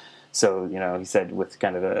Spain. So, he said with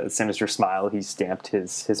kind of a sinister smile, he stamped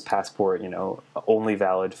his passport, only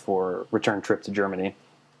valid for return trip to Germany.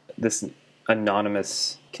 This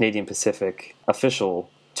anonymous Canadian Pacific official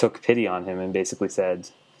took pity on him and basically said,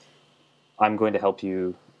 I'm going to help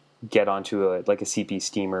you get onto a CP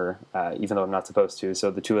steamer, even though I'm not supposed to.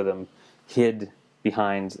 So the two of them hid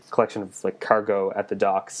behind a collection of cargo at the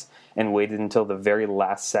docks and waited until the very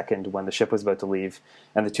last second when the ship was about to leave,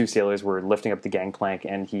 and the two sailors were lifting up the gangplank,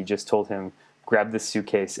 and he just told him, grab this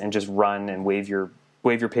suitcase and just run and wave your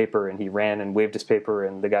paper. And he ran and waved his paper,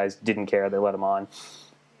 and the guys didn't care. They let him on.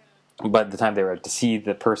 By the time they were out to sea,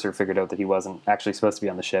 the purser figured out that he wasn't actually supposed to be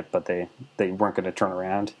on the ship, but they weren't going to turn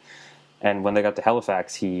around. And when they got to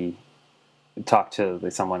Halifax, he talked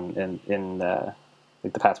to someone in the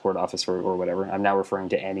passport office or whatever. I'm now referring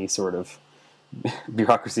to any sort of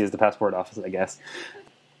bureaucracy as the passport office, I guess.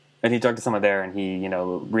 And he talked to someone there, and he,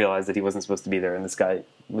 realized that he wasn't supposed to be there. And this guy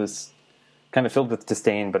was kind of filled with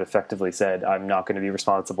disdain, but effectively said, I'm not going to be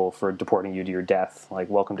responsible for deporting you to your death.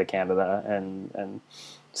 Welcome to Canada, and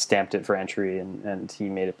stamped it for entry, and he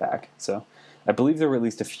made it back. So I believe there were at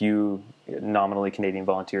least a few nominally Canadian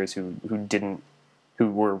volunteers who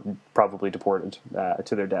were probably deported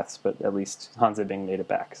to their deaths, but at least Hans Ibing made it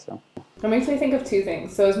back. So it makes me think of two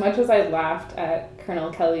things. So as much as I laughed at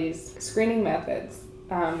Colonel Kelly's screening methods,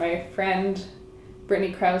 my friend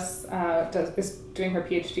Brittany Krause is doing her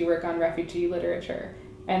PhD work on refugee literature,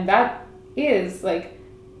 and that is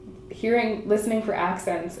listening for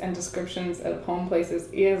accents and descriptions of home places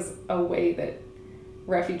is a way that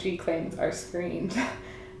refugee claims are screened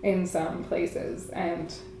in some places,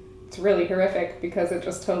 and it's really horrific because it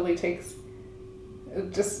just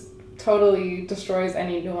totally destroys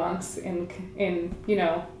any nuance in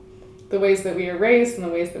the ways that we are raised and the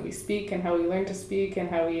ways that we speak and how we learn to speak and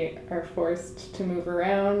how we are forced to move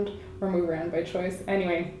around or move around by choice.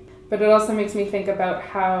 Anyway, but it also makes me think about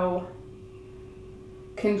how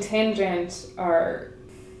contingent our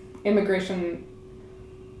immigration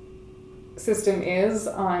system is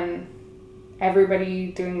on everybody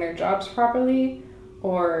doing their jobs properly,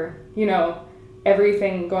 or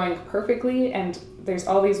everything going perfectly, and there's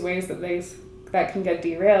all these ways that can get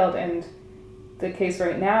derailed. And the case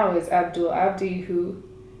right now is Abdul Abdi, who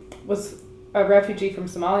was a refugee from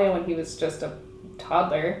Somalia when he was just a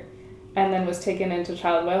toddler, and then was taken into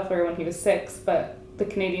child welfare when he was 6, but the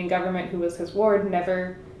Canadian government, who was his ward,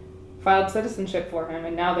 never filed citizenship for him,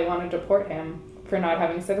 and now they want to deport him for not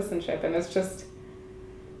having citizenship. And it's just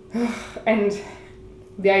and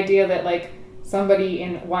the idea that somebody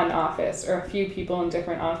in one office or a few people in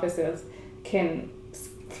different offices can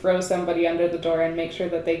throw somebody under the door and make sure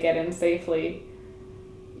that they get in safely,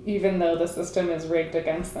 even though the system is rigged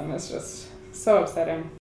against them, is just so upsetting.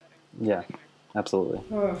 Yeah, absolutely.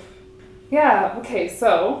 Oof. Yeah, okay,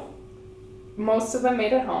 so most of them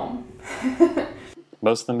made it home.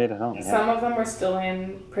 Most of them made it home, yeah. Some of them were still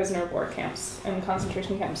in prisoner of war camps and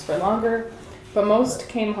concentration camps for longer, but most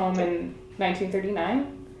came home in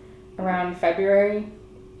 1939, around February,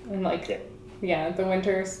 and the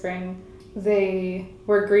winter, spring. They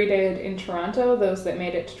were greeted in Toronto. Those that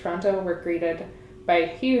made it to Toronto were greeted by a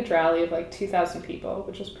huge rally of 2,000 people,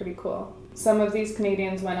 which was pretty cool. Some of these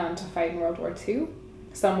Canadians went on to fight in World War II.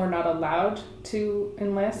 Some were not allowed to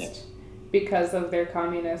enlist because of their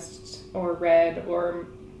communist or Red or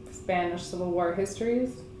Spanish Civil War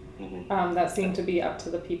histories. Mm-hmm. That seemed to be up to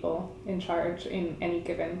the people in charge in any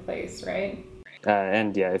given place, right?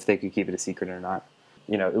 And if they could keep it a secret or not.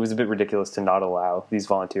 It was a bit ridiculous to not allow these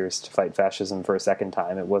volunteers to fight fascism for a second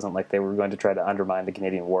time. It wasn't like they were going to try to undermine the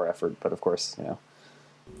Canadian war effort, but of course,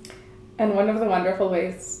 And one of the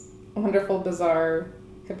wonderful, bizarre,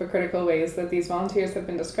 hypocritical ways that these volunteers have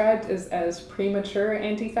been described is as premature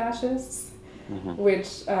anti-fascists, mm-hmm.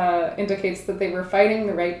 which indicates that they were fighting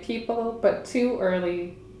the right people, but too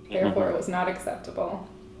early, therefore mm-hmm. it was not acceptable.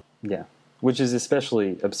 Yeah, which is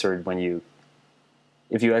especially absurd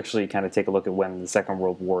if you actually kind of take a look at when the Second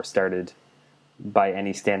World War started by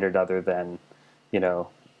any standard other than,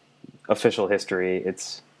 official history.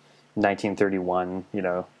 It's 1931,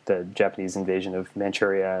 the Japanese invasion of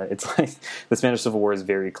Manchuria. It's the Spanish Civil War is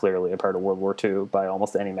very clearly a part of World War II by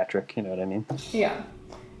almost any metric, you know what I mean? Yeah.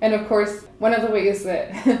 And of course, one of the ways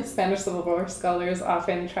that Spanish Civil War scholars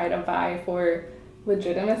often try to vie for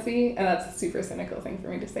legitimacy, and that's a super cynical thing for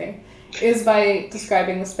me to say, is by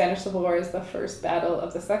describing the Spanish Civil War as the first battle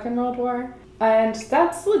of the Second World War. And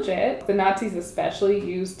that's legit. The Nazis especially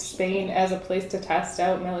used Spain as a place to test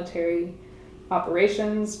out military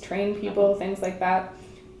operations, train people, things like that.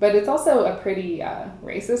 But it's also a pretty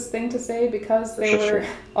racist thing to say, because there were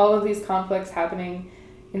all of these conflicts happening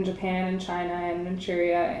in Japan and China and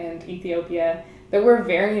Manchuria and Ethiopia that were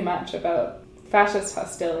very much about fascist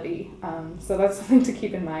hostility. So that's something to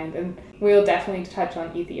keep in mind. And we'll definitely touch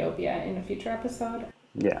on Ethiopia in a future episode.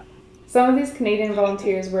 Yeah. Some of these Canadian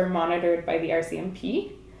volunteers were monitored by the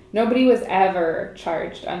RCMP. Nobody was ever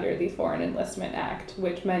charged under the Foreign Enlistment Act,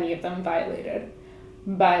 which many of them violated.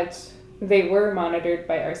 But they were monitored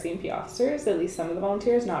by RCMP officers, at least some of the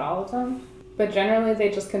volunteers, not all of them. But generally, they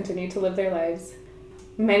just continued to live their lives.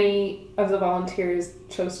 Many of the volunteers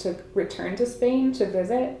chose to return to Spain to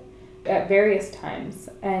visit at various times.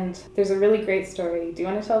 And there's a really great story. Do you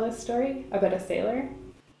want to tell this story about a sailor?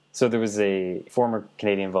 So there was a former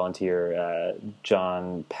Canadian volunteer,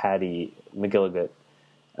 John Paddy McGilligut,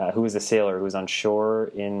 who was a sailor who was on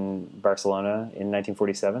shore in Barcelona in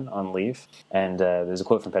 1947 on leave. And there's a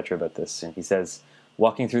quote from Petra about this. And he says,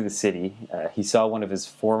 walking through the city, he saw one of his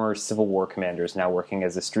former Civil War commanders now working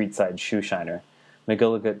as a street-side shoe shiner.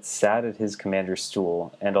 McGilligut sat at his commander's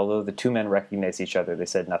stool, and although the two men recognized each other, they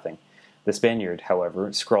said nothing. The Spaniard,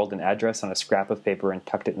 however, scrawled an address on a scrap of paper and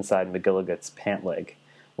tucked it inside McGilligut's pant leg.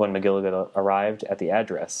 When McGilligut arrived at the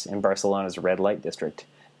address in Barcelona's red light district,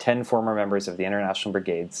 10 former members of the International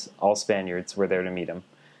Brigades, all Spaniards, were there to meet him.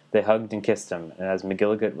 They hugged and kissed him, and as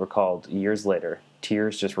McGilligut recalled years later,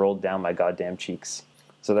 tears just rolled down my goddamn cheeks.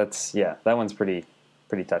 So that one's pretty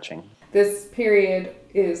touching. This period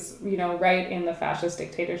is, right in the fascist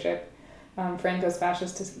dictatorship, Franco's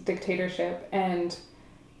fascist dictatorship, and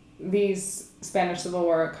these Spanish Civil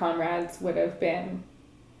War comrades would have been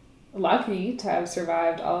lucky to have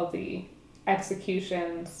survived all of the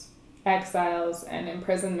executions, exiles, and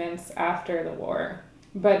imprisonments after the war.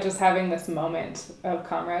 But just having this moment of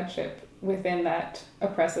comradeship within that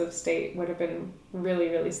oppressive state would have been really,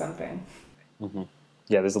 really something. Mm-hmm.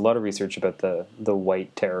 Yeah, there's a lot of research about the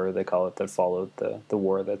white terror, they call it, that followed the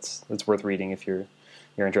war. That's worth reading if you're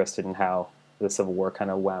interested in how the Civil War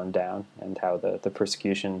kind of wound down and how the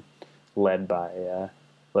persecution led by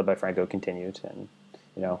Franco continued, and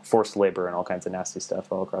forced labor and all kinds of nasty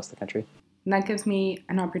stuff all across the country. And that gives me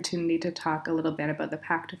an opportunity to talk a little bit about the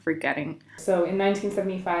Pact of Forgetting. So in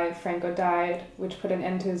 1975, Franco died, which put an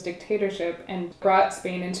end to his dictatorship and brought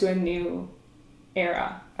Spain into a new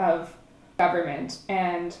era of government.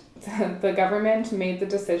 And the government made the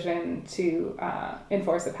decision to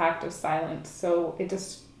enforce a pact of silence. So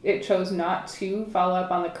it chose not to follow up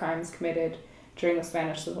on the crimes committed during the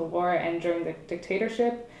Spanish Civil War and during the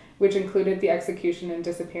dictatorship, which included the execution and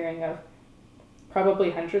disappearing of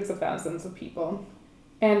probably hundreds of thousands of people.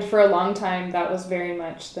 And for a long time, that was very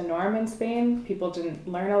much the norm in Spain. People didn't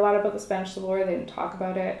learn a lot about the Spanish Civil War, they didn't talk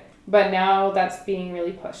about it. But now that's being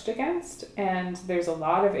really pushed against, and there's a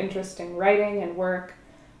lot of interesting writing and work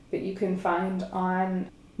that you can find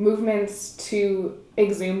on movements to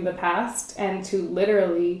exhume the past and to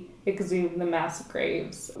literally exhume the mass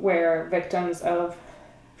graves where victims of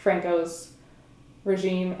Franco's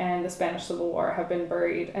regime and the Spanish Civil War have been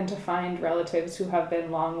buried, and to find relatives who have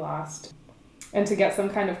been long lost and to get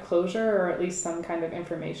some kind of closure or at least some kind of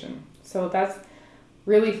information. So that's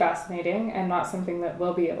really fascinating and not something that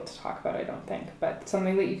we'll be able to talk about, I don't think, but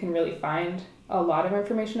something that you can really find a lot of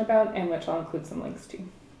information about, and which I'll include some links to.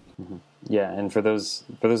 Mm-hmm. Yeah, and for those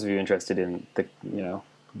of you interested in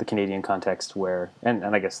the Canadian context where, and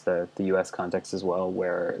I guess the U.S. context as well,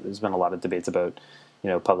 where there's been a lot of debates about,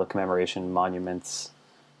 public commemoration, monuments,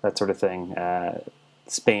 that sort of thing.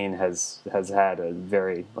 Spain has had a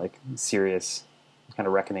very serious kind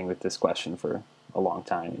of reckoning with this question for a long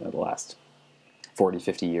time, the last 40,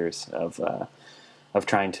 50 years of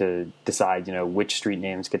trying to decide, which street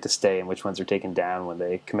names get to stay and which ones are taken down when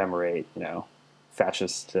they commemorate,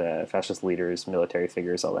 fascist leaders, military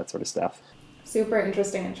figures, all that sort of stuff. Super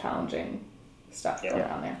interesting and challenging stuff going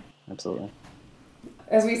on there. Absolutely.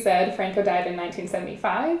 As we said, Franco died in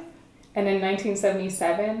 1975, and in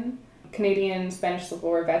 1977, Canadian Spanish Civil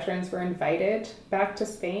War veterans were invited back to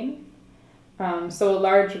Spain. So a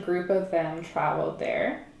large group of them traveled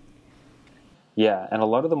there. Yeah, and a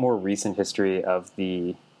lot of the more recent history of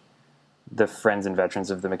the friends and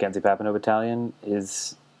veterans of the Mackenzie Papineau Battalion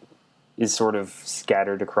is sort of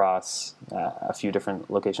scattered across a few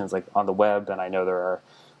different locations, like on the web, and I know there are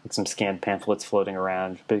some scanned pamphlets floating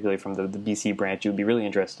around, particularly from the BC branch. It would be really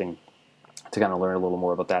interesting to kind of learn a little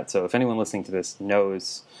more about that. So if anyone listening to this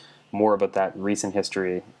knows more about that recent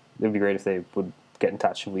history, it would be great if they would get in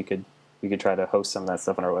touch, and we could try to host some of that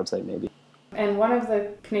stuff on our website maybe. And one of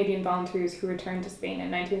the Canadian volunteers who returned to Spain in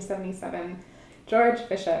 1977, George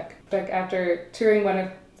Fishek, after touring one of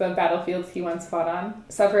the battlefields he once fought on,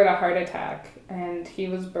 suffered a heart attack, and he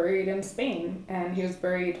was buried in Spain, and he was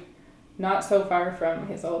buried not so far from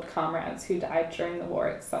his old comrades who died during the war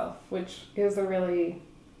itself, which is a really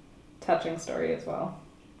touching story as well.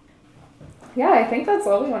 Yeah, I think that's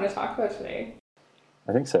all we want to talk about today.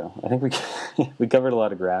 I think so. I think we covered a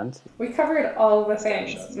lot of ground. We covered all the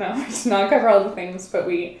things. No, we did not cover all the things, but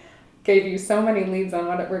we gave you so many leads on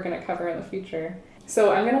what we're going to cover in the future.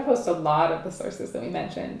 So I'm going to post a lot of the sources that we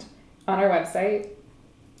mentioned on our website,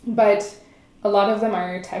 but a lot of them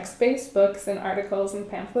are text-based books and articles and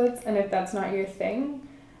pamphlets, and if that's not your thing,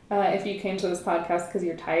 if you came to this podcast because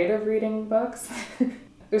you're tired of reading books,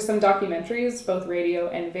 there's some documentaries, both radio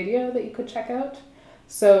and video, that you could check out.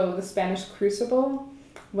 So The Spanish Crucible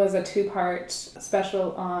was a 2-part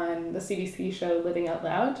special on the CBC show Living Out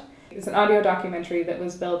Loud. It's an audio documentary that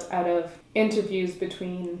was built out of interviews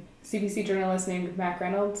between CBC journalist named Mac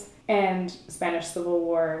Reynolds and Spanish Civil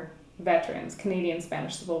War veterans, Canadian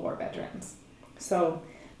Spanish Civil War veterans. So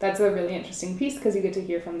that's a really interesting piece because you get to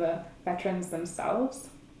hear from the veterans themselves.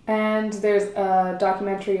 And there's a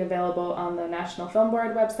documentary available on the National Film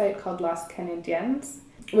Board website called Los Canadiens,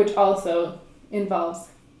 which also involves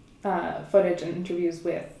footage and interviews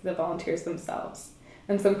with the volunteers themselves,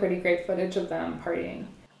 and some pretty great footage of them partying.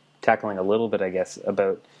 Tackling a little bit, I guess,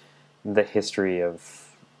 about the history of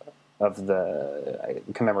the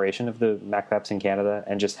commemoration of the MacPaps in Canada,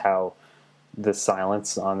 and just how the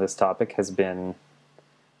silence on this topic has been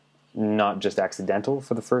not just accidental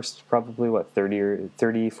for the first probably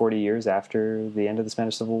 40 years after the end of the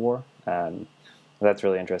Spanish Civil War. That's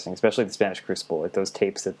really interesting, especially the Spanish Crucible. Like, those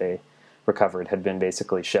tapes that they recovered had been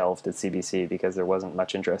basically shelved at CBC because there wasn't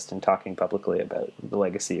much interest in talking publicly about the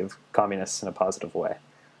legacy of communists in a positive way.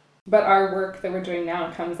 But our work that we're doing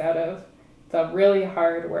now comes out of the really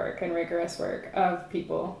hard work and rigorous work of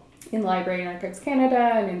people in Library and Archives Canada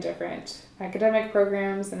and in different academic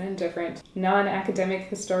programs and in different non-academic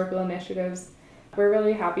historical initiatives. We're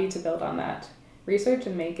really happy to build on that research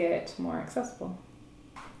and make it more accessible.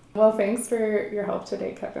 Well, thanks for your help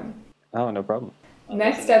today, Kevin. Oh, no problem.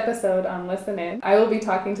 Next episode on Listen In, I will be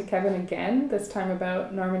talking to Kevin again, this time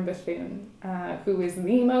about Norman Bethune, who is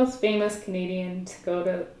the most famous Canadian to go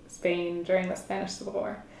to Spain during the Spanish Civil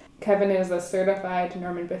War. Kevin is a certified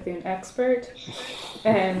Norman Bethune expert,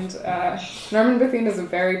 and Norman Bethune is a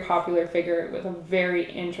very popular figure with a very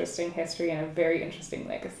interesting history and a very interesting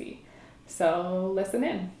legacy. So listen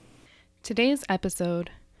in. Today's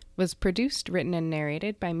episode was produced, written, and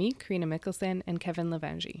narrated by me, Karina Mickelson, and Kevin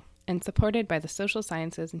Levangie, and supported by the Social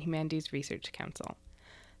Sciences and Humanities Research Council.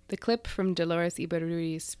 The clip from Dolores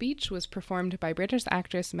Ibárruri's speech was performed by British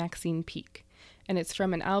actress Maxine Peake, and it's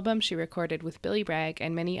from an album she recorded with Billy Bragg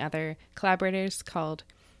and many other collaborators called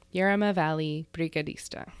Yarama Valley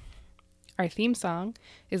Brigadista. Our theme song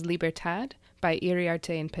is Libertad by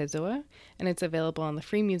Iriarte and Pessoa, and it's available on the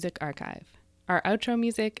Free Music Archive. Our outro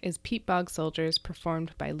music is Peat Bog Soldiers,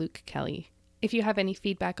 performed by Luke Kelly. If you have any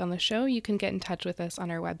feedback on the show, you can get in touch with us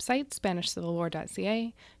on our website,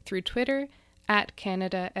 SpanishCivilWar.ca, through Twitter,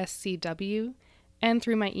 @CanadaSCW, and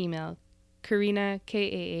through my email, Karina,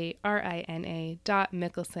 Kaarina,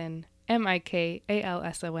 .Mickelson,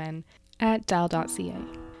 Mikalson, @dal.ca.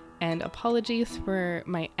 And apologies for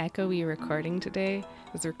my echoey recording today.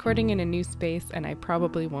 I was recording in a new space, and I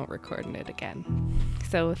probably won't record in it again.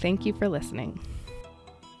 So thank you for listening.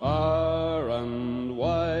 Far and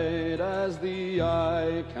wide as the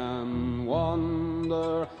eye can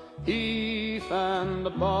wander, heath and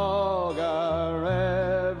bog are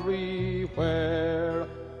everywhere.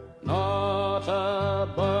 Not a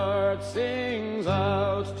bird sings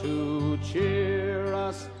out to cheer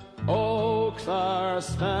us, oaks are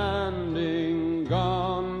standing